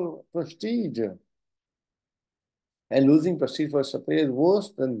lose your prestige. And losing prestige for Kshatriya is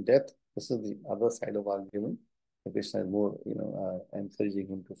worse than death. This is the other side of argument. Krishna is more, encouraging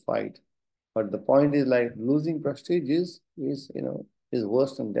him to fight. But the point is like losing prestige is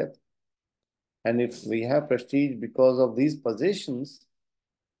worse than death. And if we have prestige because of these possessions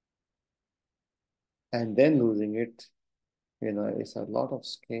and then losing it, it's a lot of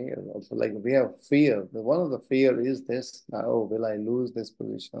scare. Also, like we have fear. One of the fear is this, oh, will I lose this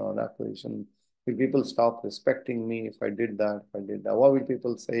position or that position? Will people stop respecting me if I did that, if I did that? What will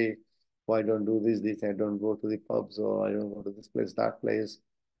people say? Why I don't do this, I don't go to the pubs, or I don't go to this place, that place?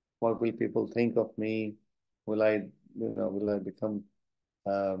 What will people think of me? Will I become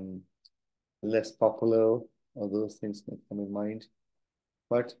less popular? All those things may come in mind.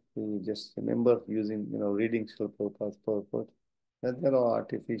 But we just remember using, reading Srila Prabhupada's purport, that they're all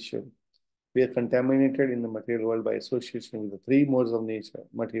artificial. We are contaminated in the material world by association with the three modes of nature,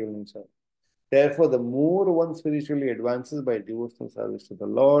 material nature. Therefore, the more one spiritually advances by devotional service to the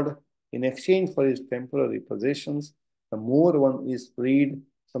Lord, in exchange for his temporary possessions, the more one is freed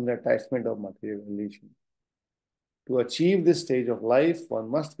from the attachment of material illusion. To achieve this stage of life, one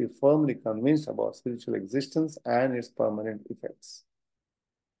must be firmly convinced about spiritual existence and its permanent effects.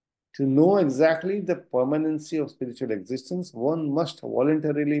 To know exactly the permanency of spiritual existence, one must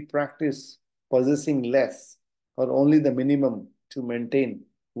voluntarily practice possessing less or only the minimum to maintain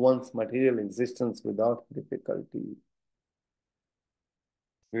one's material existence without difficulty.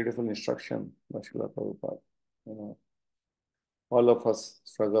 Beautiful instruction, Srila Prabhupada. All of us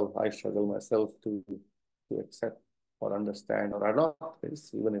struggle. I struggle myself to accept or understand or adopt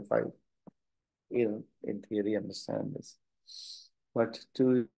this, even if I, in theory, understand this. But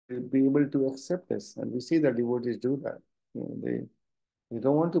to be able to accept this, and we see that devotees do that. They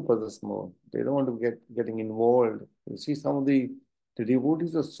don't want to possess more. They don't want to getting involved. You see, some of the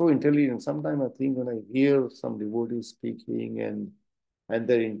devotees are so intelligent. Sometimes I think when I hear some devotees speaking and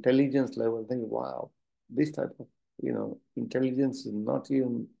their intelligence level, I think, wow, this type of intelligence is not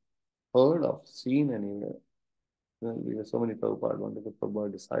even heard of, seen anywhere. We have so many Prabhupada, wonderful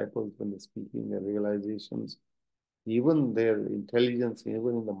Prabhupada disciples when they're speaking, their realizations, even their intelligence,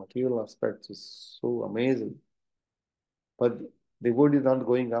 even in the material aspects, is so amazing. But devotee is not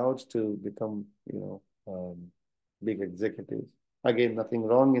going out to become, big executives. Again, nothing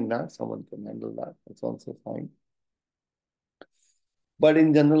wrong in that. Someone can handle that. It's also fine. But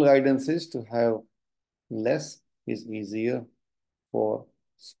in general, guidance is to have less is easier for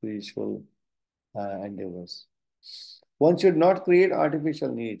spiritual endeavors. One should not create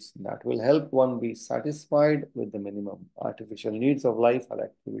artificial needs that will help one be satisfied with the minimum. Artificial needs of life are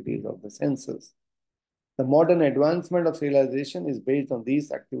activities of the senses. The modern advancement of civilization is based on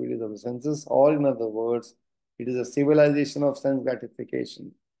these activities of the senses, or in other words, it is a civilization of sense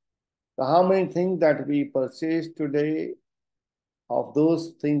gratification. So how many things that we purchase today, of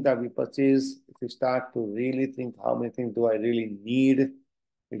those things that we purchase, if we start to really think how many things do I really need,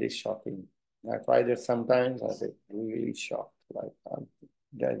 it is shocking. I try that sometimes, I get really shocked. Like,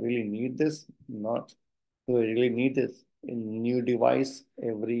 do I really need this? Not. Do I really need this in new device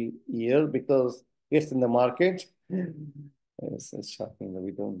every year because it's in the market? It's shocking that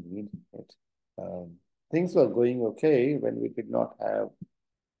we don't need it. Things were going okay when we did not have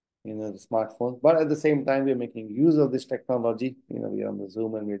the smartphones. But at the same time, we're making use of this technology. We are on the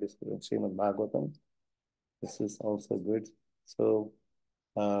Zoom and we're discussing Srimad Bhagavatam. This is also good. So,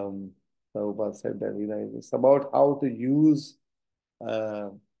 Prabhupada said that, it's about how to use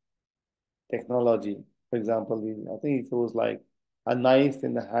technology. For example, I think it was like a knife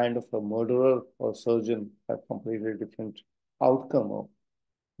in the hand of a murderer or surgeon, a completely different outcome of,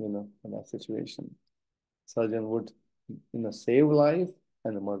 in that situation. Surgeon would, save life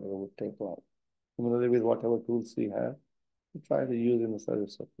and the murderer would take life. Similarly, with whatever tools we have, we try to use in the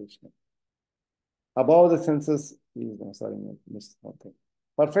service of Krishna. Above the senses, sorry, I missed something.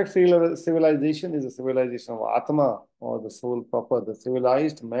 Perfect civilization is a civilization of Atma, or the soul proper. The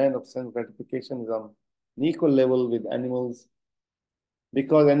civilized man of sense gratification is on an equal level with animals,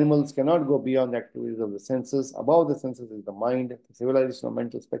 because animals cannot go beyond the activities of the senses. Above the senses is the mind. The civilization of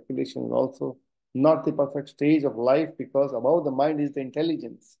mental speculation is also not the perfect stage of life, because above the mind is the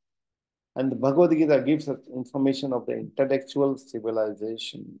intelligence. And the Bhagavad Gita gives us information of the intellectual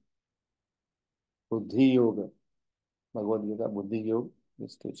civilization. Buddhi Yoga. Bhagavad Gita, Buddhi Yoga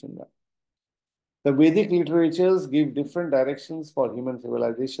is teaching that. The Vedic literatures give different directions for human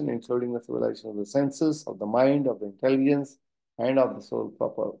civilization, including the civilization of the senses, of the mind, of the intelligence, and of the soul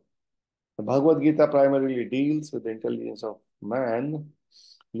proper. The Bhagavad Gita primarily deals with the intelligence of man,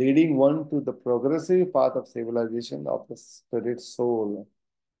 leading one to the progressive path of civilization of the spirit soul.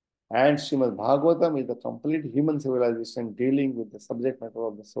 And Srimad Bhagavatam is the complete human civilization dealing with the subject matter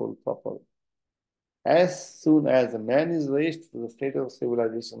of the soul proper. As soon as a man is raised to the state of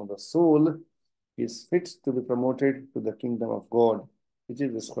civilization of the soul, he is fit to be promoted to the kingdom of God, which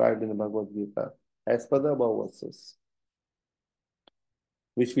is described in the Bhagavad Gita, as per the above verses,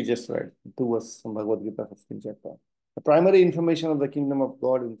 which we just read, 2 verses from Bhagavad Gita, 15th chapter. The primary information of the kingdom of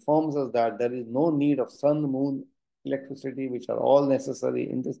God informs us that there is no need of sun, moon, electricity, which are all necessary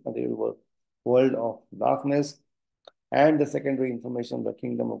in this material world of darkness. And the secondary information of the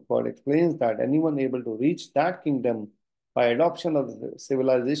kingdom of God explains that anyone able to reach that kingdom by adoption of the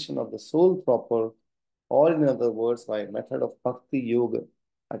civilization of the soul proper, or in other words, by method of bhakti yoga,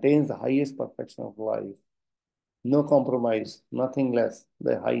 attains the highest perfection of life. No compromise, nothing less,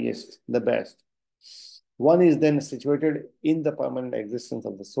 the highest, the best. One is then situated in the permanent existence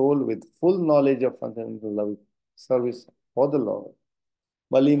of the soul with full knowledge of fundamental love service for the Lord.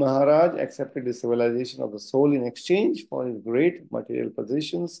 Bali Maharaj accepted the civilization of the soul in exchange for his great material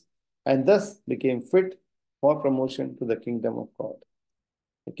possessions, and thus became fit for promotion to the kingdom of God.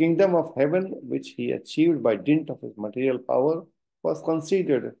 The kingdom of heaven, which he achieved by dint of his material power, was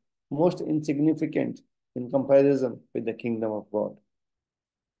considered most insignificant in comparison with the kingdom of God.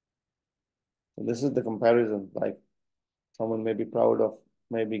 So this is the comparison, like someone may be proud of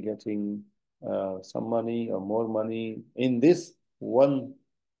maybe getting some money or more money in this one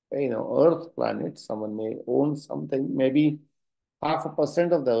Earth planet. Someone may own something, maybe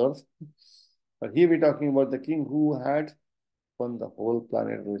 0.5% of the Earth. But here we're talking about the king who had won the whole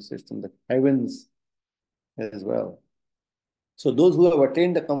planetary system, the heavens as well. So those who have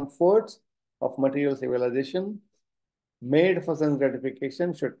attained the comforts of material civilization made for sense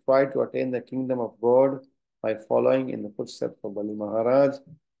gratification should try to attain the kingdom of God by following in the footsteps of Bali Maharaj,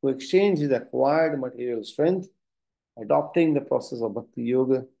 who exchanged his acquired material strength, adopting the process of Bhakti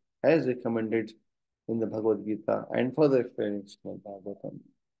Yoga as recommended in the Bhagavad Gita and further explanation of Bhagavatam.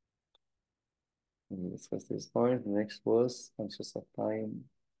 We'll discuss this point. The next verse, conscious of time.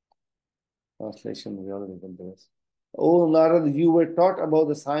 Translation, we already did this. Oh, Narad, you were taught about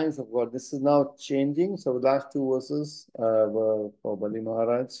the science of God. This is now changing. So the last 2 verses were for Bali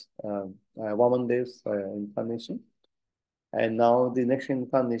Maharaj, Vaman Dev's incarnation. And now the next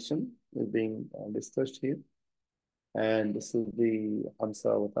incarnation is being discussed here. And this is the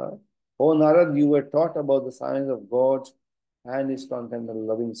Hamsa avatar. O Narad, you were taught about the science of God and his content and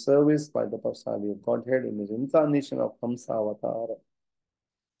loving service by the personality of Godhead in his incarnation of Hamsa avatar.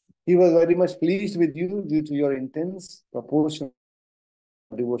 He was very much pleased with you due to your intense proportion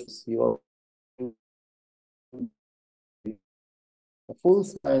of devotions. He also the full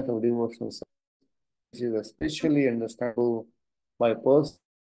science of devotional service, which is especially understandable by persons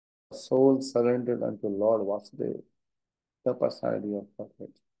soul surrendered unto Lord Vasudeva, the personality of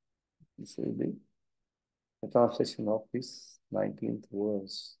Godhead. This will be the translation of this 19th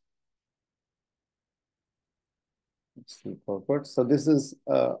verse. Let's see forward. So this is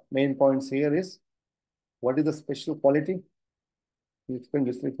main points here is what is the special quality? You explain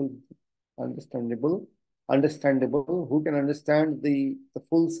this little understandable. Who can understand the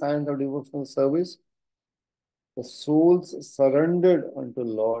full science of devotional service? The souls surrendered unto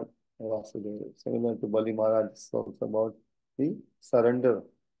Lord Vasudeva. Similar to Bali Maharaj, this talks about the surrender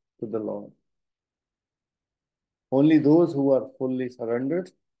to the Lord. Only those who are fully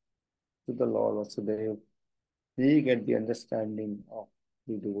surrendered to the Lord Vasudeva, they get the understanding of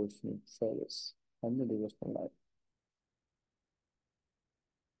the devotional service and the devotional life.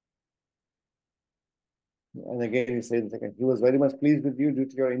 And again, he says again, he was very much pleased with you due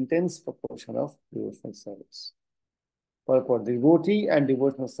to your intense proportion of devotional service. Purport, devotee and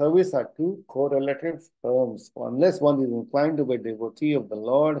devotional service are two correlative terms. Unless one is inclined to be a devotee of the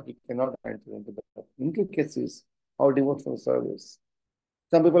Lord, he cannot enter into the intricacies of devotional service.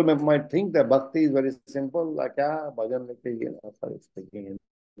 Some people might think that bhakti is very simple, like bhajan speaking.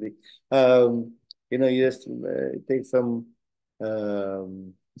 You just take some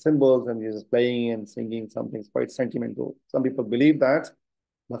symbols and you're just playing and singing something quite sentimental. Some people believe that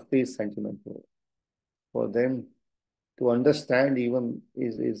bhakti is sentimental. For them to understand even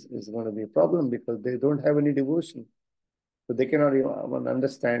is going to be a problem because they don't have any devotion. So they cannot even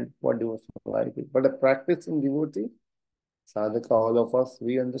understand what devotional life is. But a practicing devotee, sadhaka, all of us,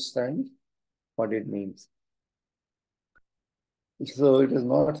 we understand what it means. So it is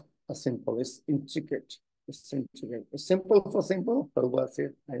not a simple, it's intricate. It's intricate. It's simple for simple, Prabhupada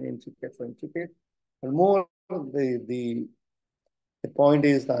said, and intricate for intricate. But more the point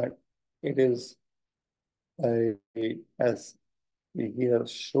is that it is as we hear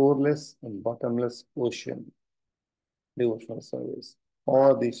shoreless and bottomless ocean devotional service.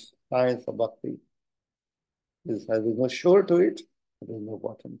 Or the science of bhakti has no shore to it, there is no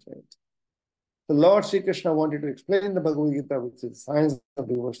bottom to it. The Lord Sri Krishna wanted to explain the Bhagavad Gita, which is the science of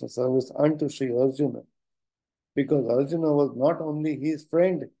devotional service, unto Sri Arjuna, because Arjuna was not only his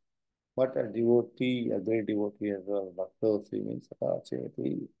friend, but a devotee, a great devotee as well. Bhakta means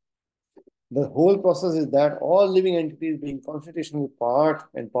Sakachayati. The whole process is that all living entities being constitutionally part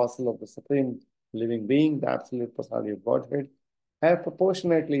and parcel of the Supreme Living Being, the Absolute Personality of Godhead, have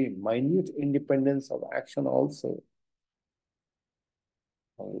proportionately minute independence of action also.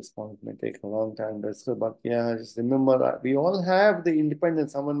 This point may take a long time, but yeah, just remember that we all have the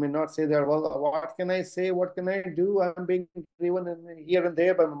independence. Someone may not say that, well, what can I say? What can I do? I'm being driven here and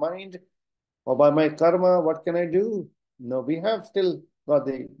there by my mind or by my karma. What can I do? No, we have still got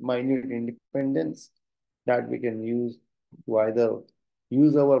the minute independence that we can use to either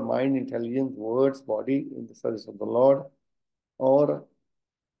use our mind, intelligence, words, body in the service of the Lord or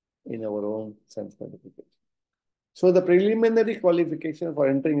in our own sense gratification. So the preliminary qualification for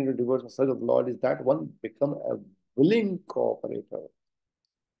entering into devotional service of the Lord is that one become a willing cooperator.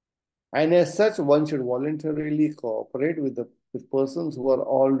 And as such, one should voluntarily cooperate with persons who are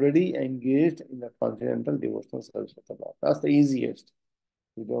already engaged in the transcendental devotional service of the Lord. That's the easiest.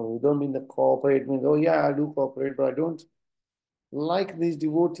 We don't mean the cooperate means, oh yeah, I do cooperate, but I don't like these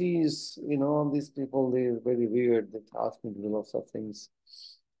devotees, these people, they're very weird. They ask me to do lots of things.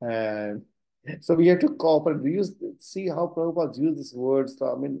 And so we have to cooperate. See how Prabhupada use these words.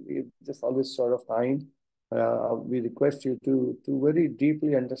 So, I mean, it's just always short of time. We request you to very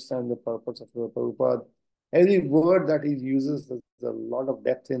deeply understand the purpose of Prabhupada. Every word that he uses, there's a lot of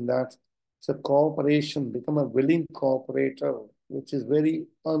depth in that. So cooperation, become a willing cooperator, which is very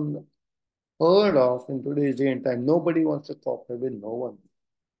unheard of in today's day and time. Nobody wants to cooperate with no one.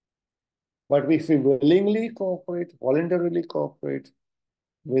 But if we willingly cooperate, voluntarily cooperate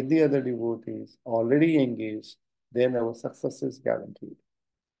with the other devotees already engaged, then our success is guaranteed.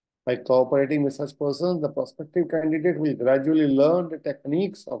 By cooperating with such persons, the prospective candidate will gradually learn the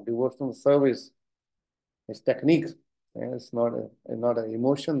techniques of devotional service. It's techniques. It's not an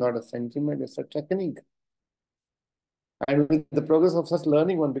emotion, not a sentiment, it's a technique. And with the progress of such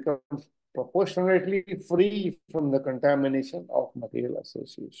learning, one becomes proportionately free from the contamination of material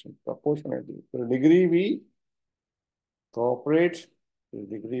association. Proportionately. To the degree we cooperate to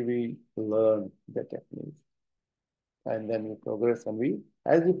the degree we learn the technique. And then we progress, and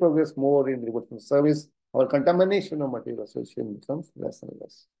as we progress more in devotional service, our contamination of material association becomes less and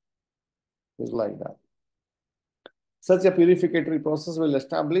less. It's like that. Such a purificatory process will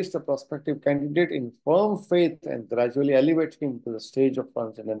establish the prospective candidate in firm faith and gradually elevate him to the stage of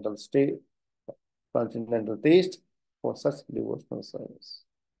transcendental taste for such devotional service.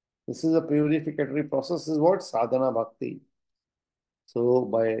 This is a purificatory process, is what? Sadhana bhakti. So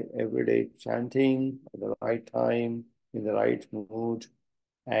by everyday chanting at the right time, in the right mood,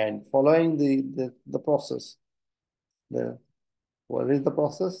 and following the process. What is the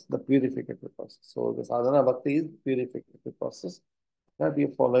process? The purificatory process. So the sadhana bhakti is purificatory process that we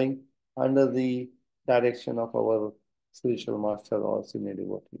are following under the direction of our spiritual master or senior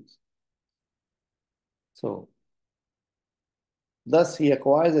devotees. So thus he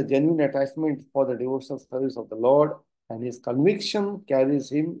acquires a genuine attachment for the devotional service of the Lord, and his conviction carries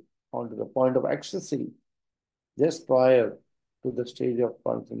him on to the point of ecstasy just prior to the stage of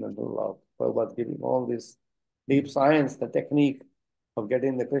transcendental love. Prabhupada giving all this deep science, the technique of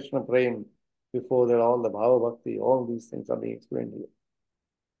getting the Krishna Prem before that, all the Bhava Bhakti, all these things are being explained here.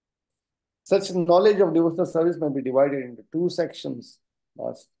 Such knowledge of devotional service may be divided into two sections.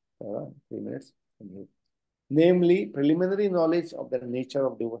 Last 3 minutes. Namely, preliminary knowledge of the nature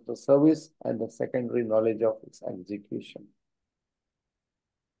of devotional service and the secondary knowledge of its execution.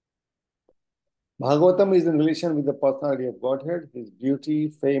 Bhagavatam is in relation with the personality of Godhead, his beauty,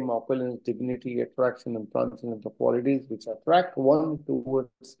 fame, opulence, dignity, attraction, and transcendental qualities which attract one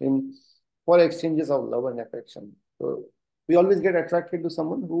towards him for exchanges of love and affection. So we always get attracted to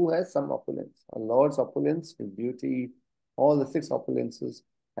someone who has some opulence. Our Lord's opulence, his beauty, all the 6 opulences,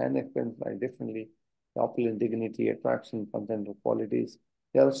 and explained differently. The opulent, dignity, attraction, transcendental qualities,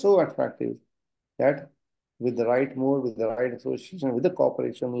 they are so attractive that with the right mood, with the right association, with the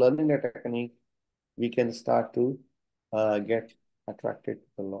cooperation, learning the technique, we can start to get attracted to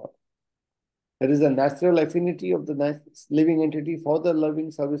the Lord. There is a natural affinity of the living entity for the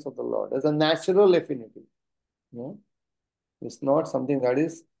loving service of the Lord. There's a natural affinity. It's not something that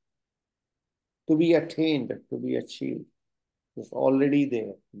is to be attained, to be achieved. It's already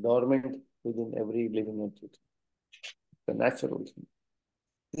there, dormant within every living entity. The natural thing.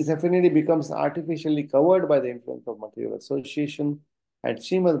 This affinity becomes artificially covered by the influence of material association, and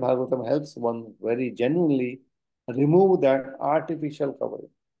Srimad Bhagavatam helps one very genuinely remove that artificial covering.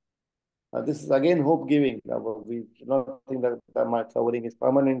 This is again hope-giving. We do not think that my covering is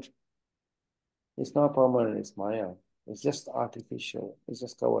permanent. It's not permanent, it's Maya. It's just artificial. It's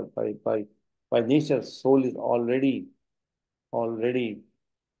just covered by nature. Soul is already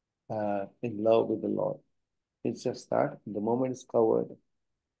in love with the Lord. It's just that the moment is covered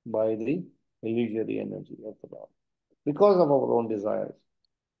by the illusory energy of the Lord because of our own desires.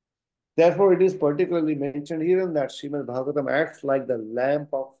 Therefore, it is particularly mentioned here in that Srimad Bhagavatam acts like the lamp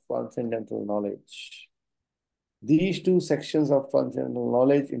of transcendental knowledge. These 2 sections of transcendental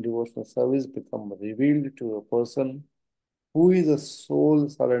knowledge in devotional service become revealed to a person who is a soul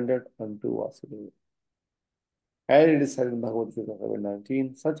surrendered unto Vasudeva. As it is said in Bhagavad Gita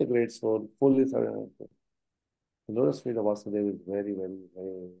 7:19, such a great soul, fully surrendered. The lotus feet of Vasudeva is very, very,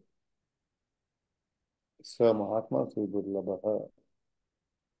 very Swa Mahatma Sudurlabha.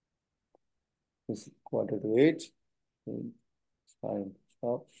 It's 7:45. It's time to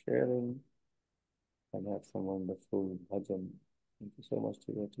stop sharing and have some wonderful bhajan. Thank you so much,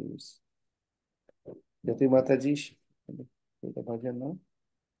 devotees. Jati Mataji, the bhajan now.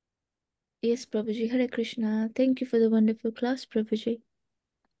 Yes, Prabhuji. Hare Krishna. Thank you for the wonderful class, Prabhuji.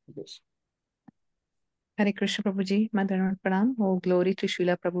 Yes. Hare Krishna Prabhuji, Madhavan Pranam, oh glory to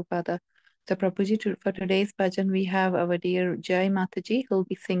Srila Prabhupada. So Prabhuji, for today's bhajan, we have our dear Jai Mataji who will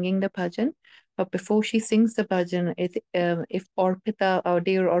be singing the bhajan. But before she sings the bhajan, if Orpita, our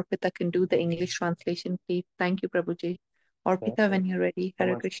dear Orpita, can do the English translation, please. Thank you, Prabhuji. Orpita, when you're ready.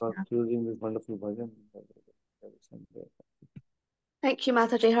 Hare Krishna. Choosing this wonderful bhajan. Thank you,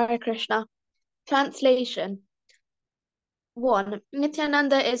 Mataji. Hare Krishna. Translation 1.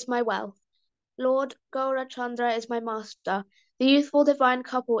 Nityananda is my wealth. Lord Gaurachandra is my master. The youthful divine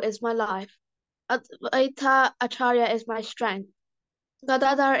couple is my life. Advaita Acharya is my strength.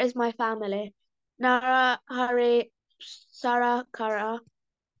 Gadadhar is my family. Narahari Sarakara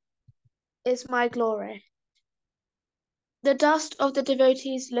is my glory. The dust of the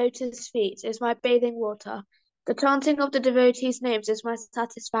devotees' lotus feet is my bathing water. The chanting of the devotees' names is my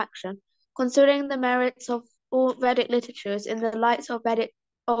satisfaction. Considering the merits of all Vedic literatures in the light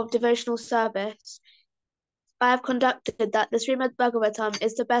of devotional service, I have conducted that the Srimad Bhagavatam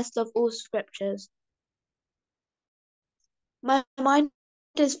is the best of all scriptures. My mind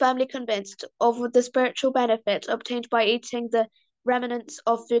is firmly convinced of the spiritual benefit obtained by eating the remnants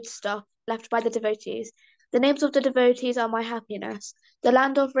of foodstuff left by the devotees. The names of the devotees are my happiness. The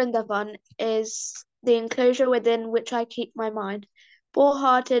land of Vrindavan is the enclosure within which I keep my mind.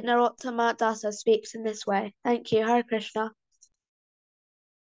 Poor-hearted Narottama Dasa speaks in this way. Thank you. Hare Krishna.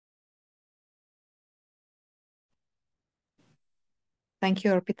 Thank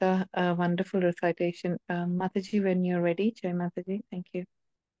you, Arpita. A wonderful recitation. Mataji, when you're ready. Jai Mataji. Thank you.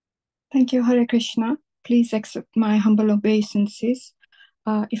 Thank you, Hare Krishna. Please accept my humble obeisances.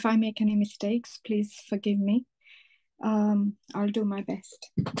 If I make any mistakes, please forgive me. I'll do my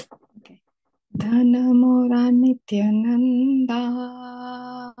best. Okay. Dhanamora Nityananda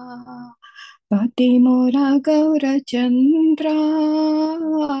Pati Mora Gaura Chandra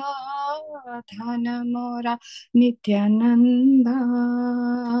Dhanamora Nityananda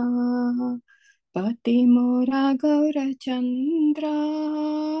Pati Mora Gaura Chandra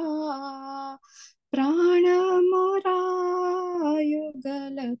Prana Mora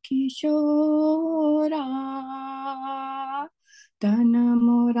Yugala Kishora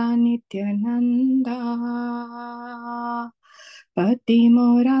Dhanamora Nityananda Pati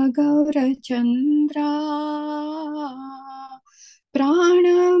Mora Gaura Chandra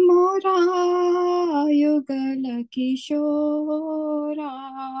Prana Mora Yugala Kishora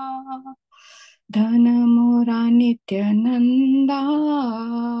Dhanamora Nityananda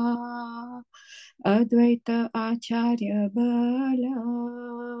Advaita Acharya Bala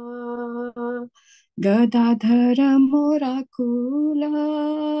Gadadhara Morakula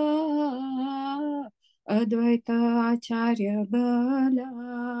Advaita Acharya Bala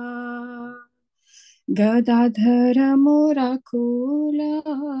Gadadhara Morakula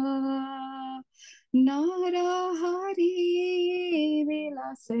Narahari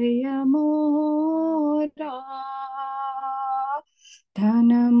Vilasaya Mora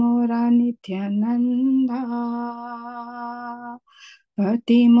Dhanamora Nityananda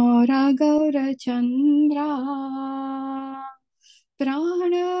Pati Mora Gaura Chandra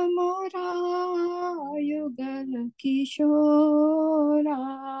Prana Mora Yugala Kishora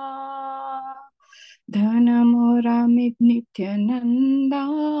Dhanamora Nityananda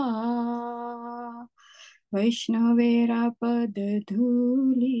Vaishnavera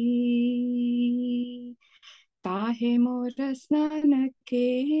Padadhuli ताहे मोर स्नान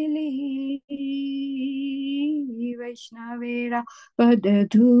केली वैष्णवेरा पद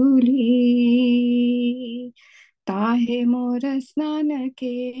धूली ताहे मोर स्नान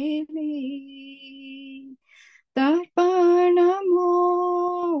केली तर्पण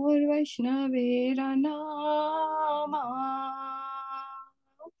मोर वैष्णवेरा नामा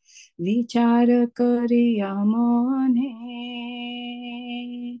विचार करिया मने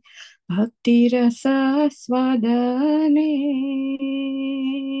भक्ति रस स्वादने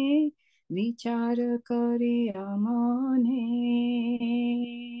विचार करिया मने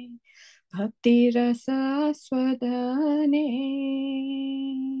भक्ति रस स्वादने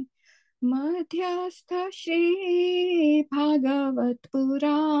मध्यस्थ श्री भागवत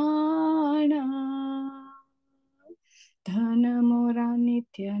पुराण धनमोरा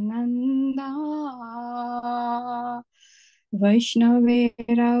नित्यानंदा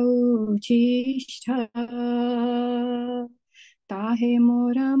वैष्णवेरा उचिष्ठ ताहे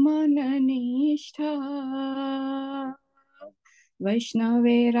मोरा मन निष्ठ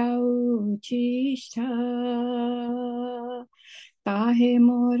वैष्णवेरा उचिष्ठ ताहे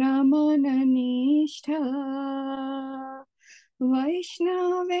मोरा मन निष्ठ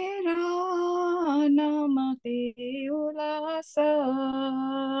वैष्णवेरा नमते उल्लास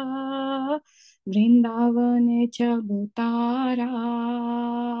वृंदावने चबुतारा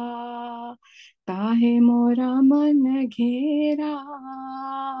ताहे मोरा मन घेरा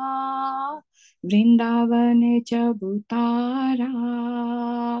वृंदावने चबुतारा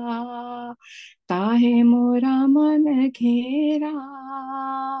ताहे मोरा मन घेरा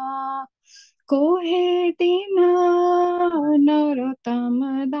कोहे दिन नरोत्तम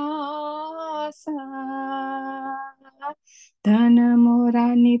दास धन मोरा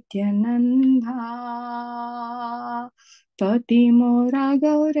नित्यानंदा पति मोरा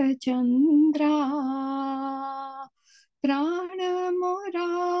गौरचंद्रा प्राण मोरा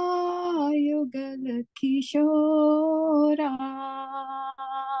युगल किशोरा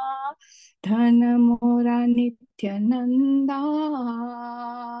धन मोरा Nityananda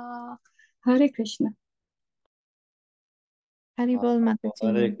Hare Krishna. Haribol Mataji.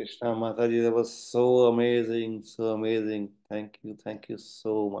 Hare Krishna, Mataji, that was so amazing, so amazing. Thank you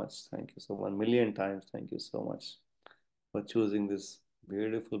so much. Thank you so much. 1,000,000 times. Thank you so much for choosing this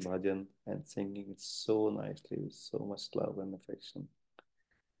Beautiful bhajan and singing it so nicely with so much love and affection.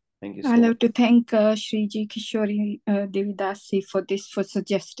 Thank you so I much. love to thank Shriji Kishori Devidasi for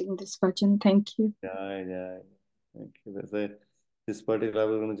suggesting this bhajan. Thank you. Yeah. Thank you. This particular,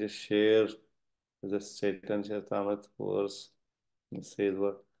 we're going to just share the Satan Charitamrita verse. It says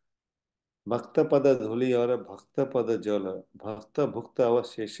what? Bhakta pada dhuli aur bhakta pada jala bhakta bhukta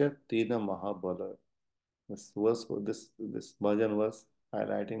avashesha tina mahabala. This verse, this bhajan was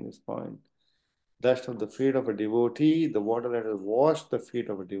highlighting this point. Dust of the feet of a devotee, the water that has washed the feet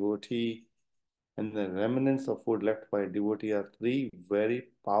of a devotee, and the remnants of food left by a devotee are three very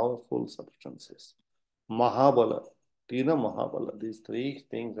powerful substances. Mahabala, Tina Mahabala. These three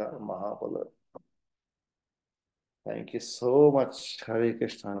things are Mahabala. Thank you so much. Hare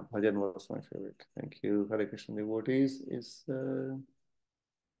Krishna. Bhajan was my favorite. Thank you. Hare Krishna devotees is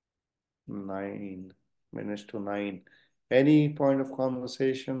 9 minutes to 9. Any point of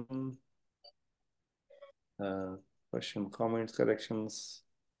conversation? Question, comments, corrections?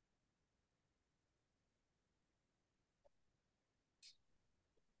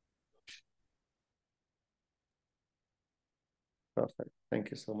 Perfect.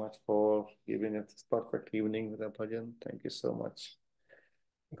 Thank you so much for giving us this perfect evening with a bhajan. Thank you so much.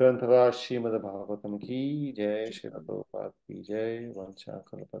 ग्रंथराज Shrimad Bhagavatam की जय, श्री प्रभुपाद की जय।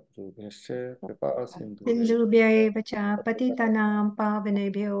 वंशाकल्पतरुभ्यश्च कृपा सिंधुभ्यश्च सिन्धुभ्यैव च पतितनां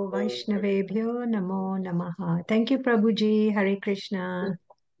पावनेभ्यो वैष्णवेभ्यो नमो नमः। Thank you, Prabhuji. Hare Krishna.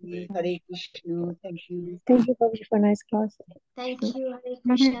 Hare Krishna. Thank you. Thank you, Prabhuji, for a nice class. Thank you, Hare Hare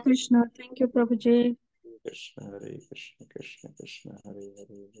Krishna. Krishna. Thank you, Prabhuji. Krishna Hare Krishna Krishna Krishna Hare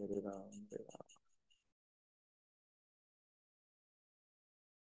Hare, Hare Ram Hare Ram.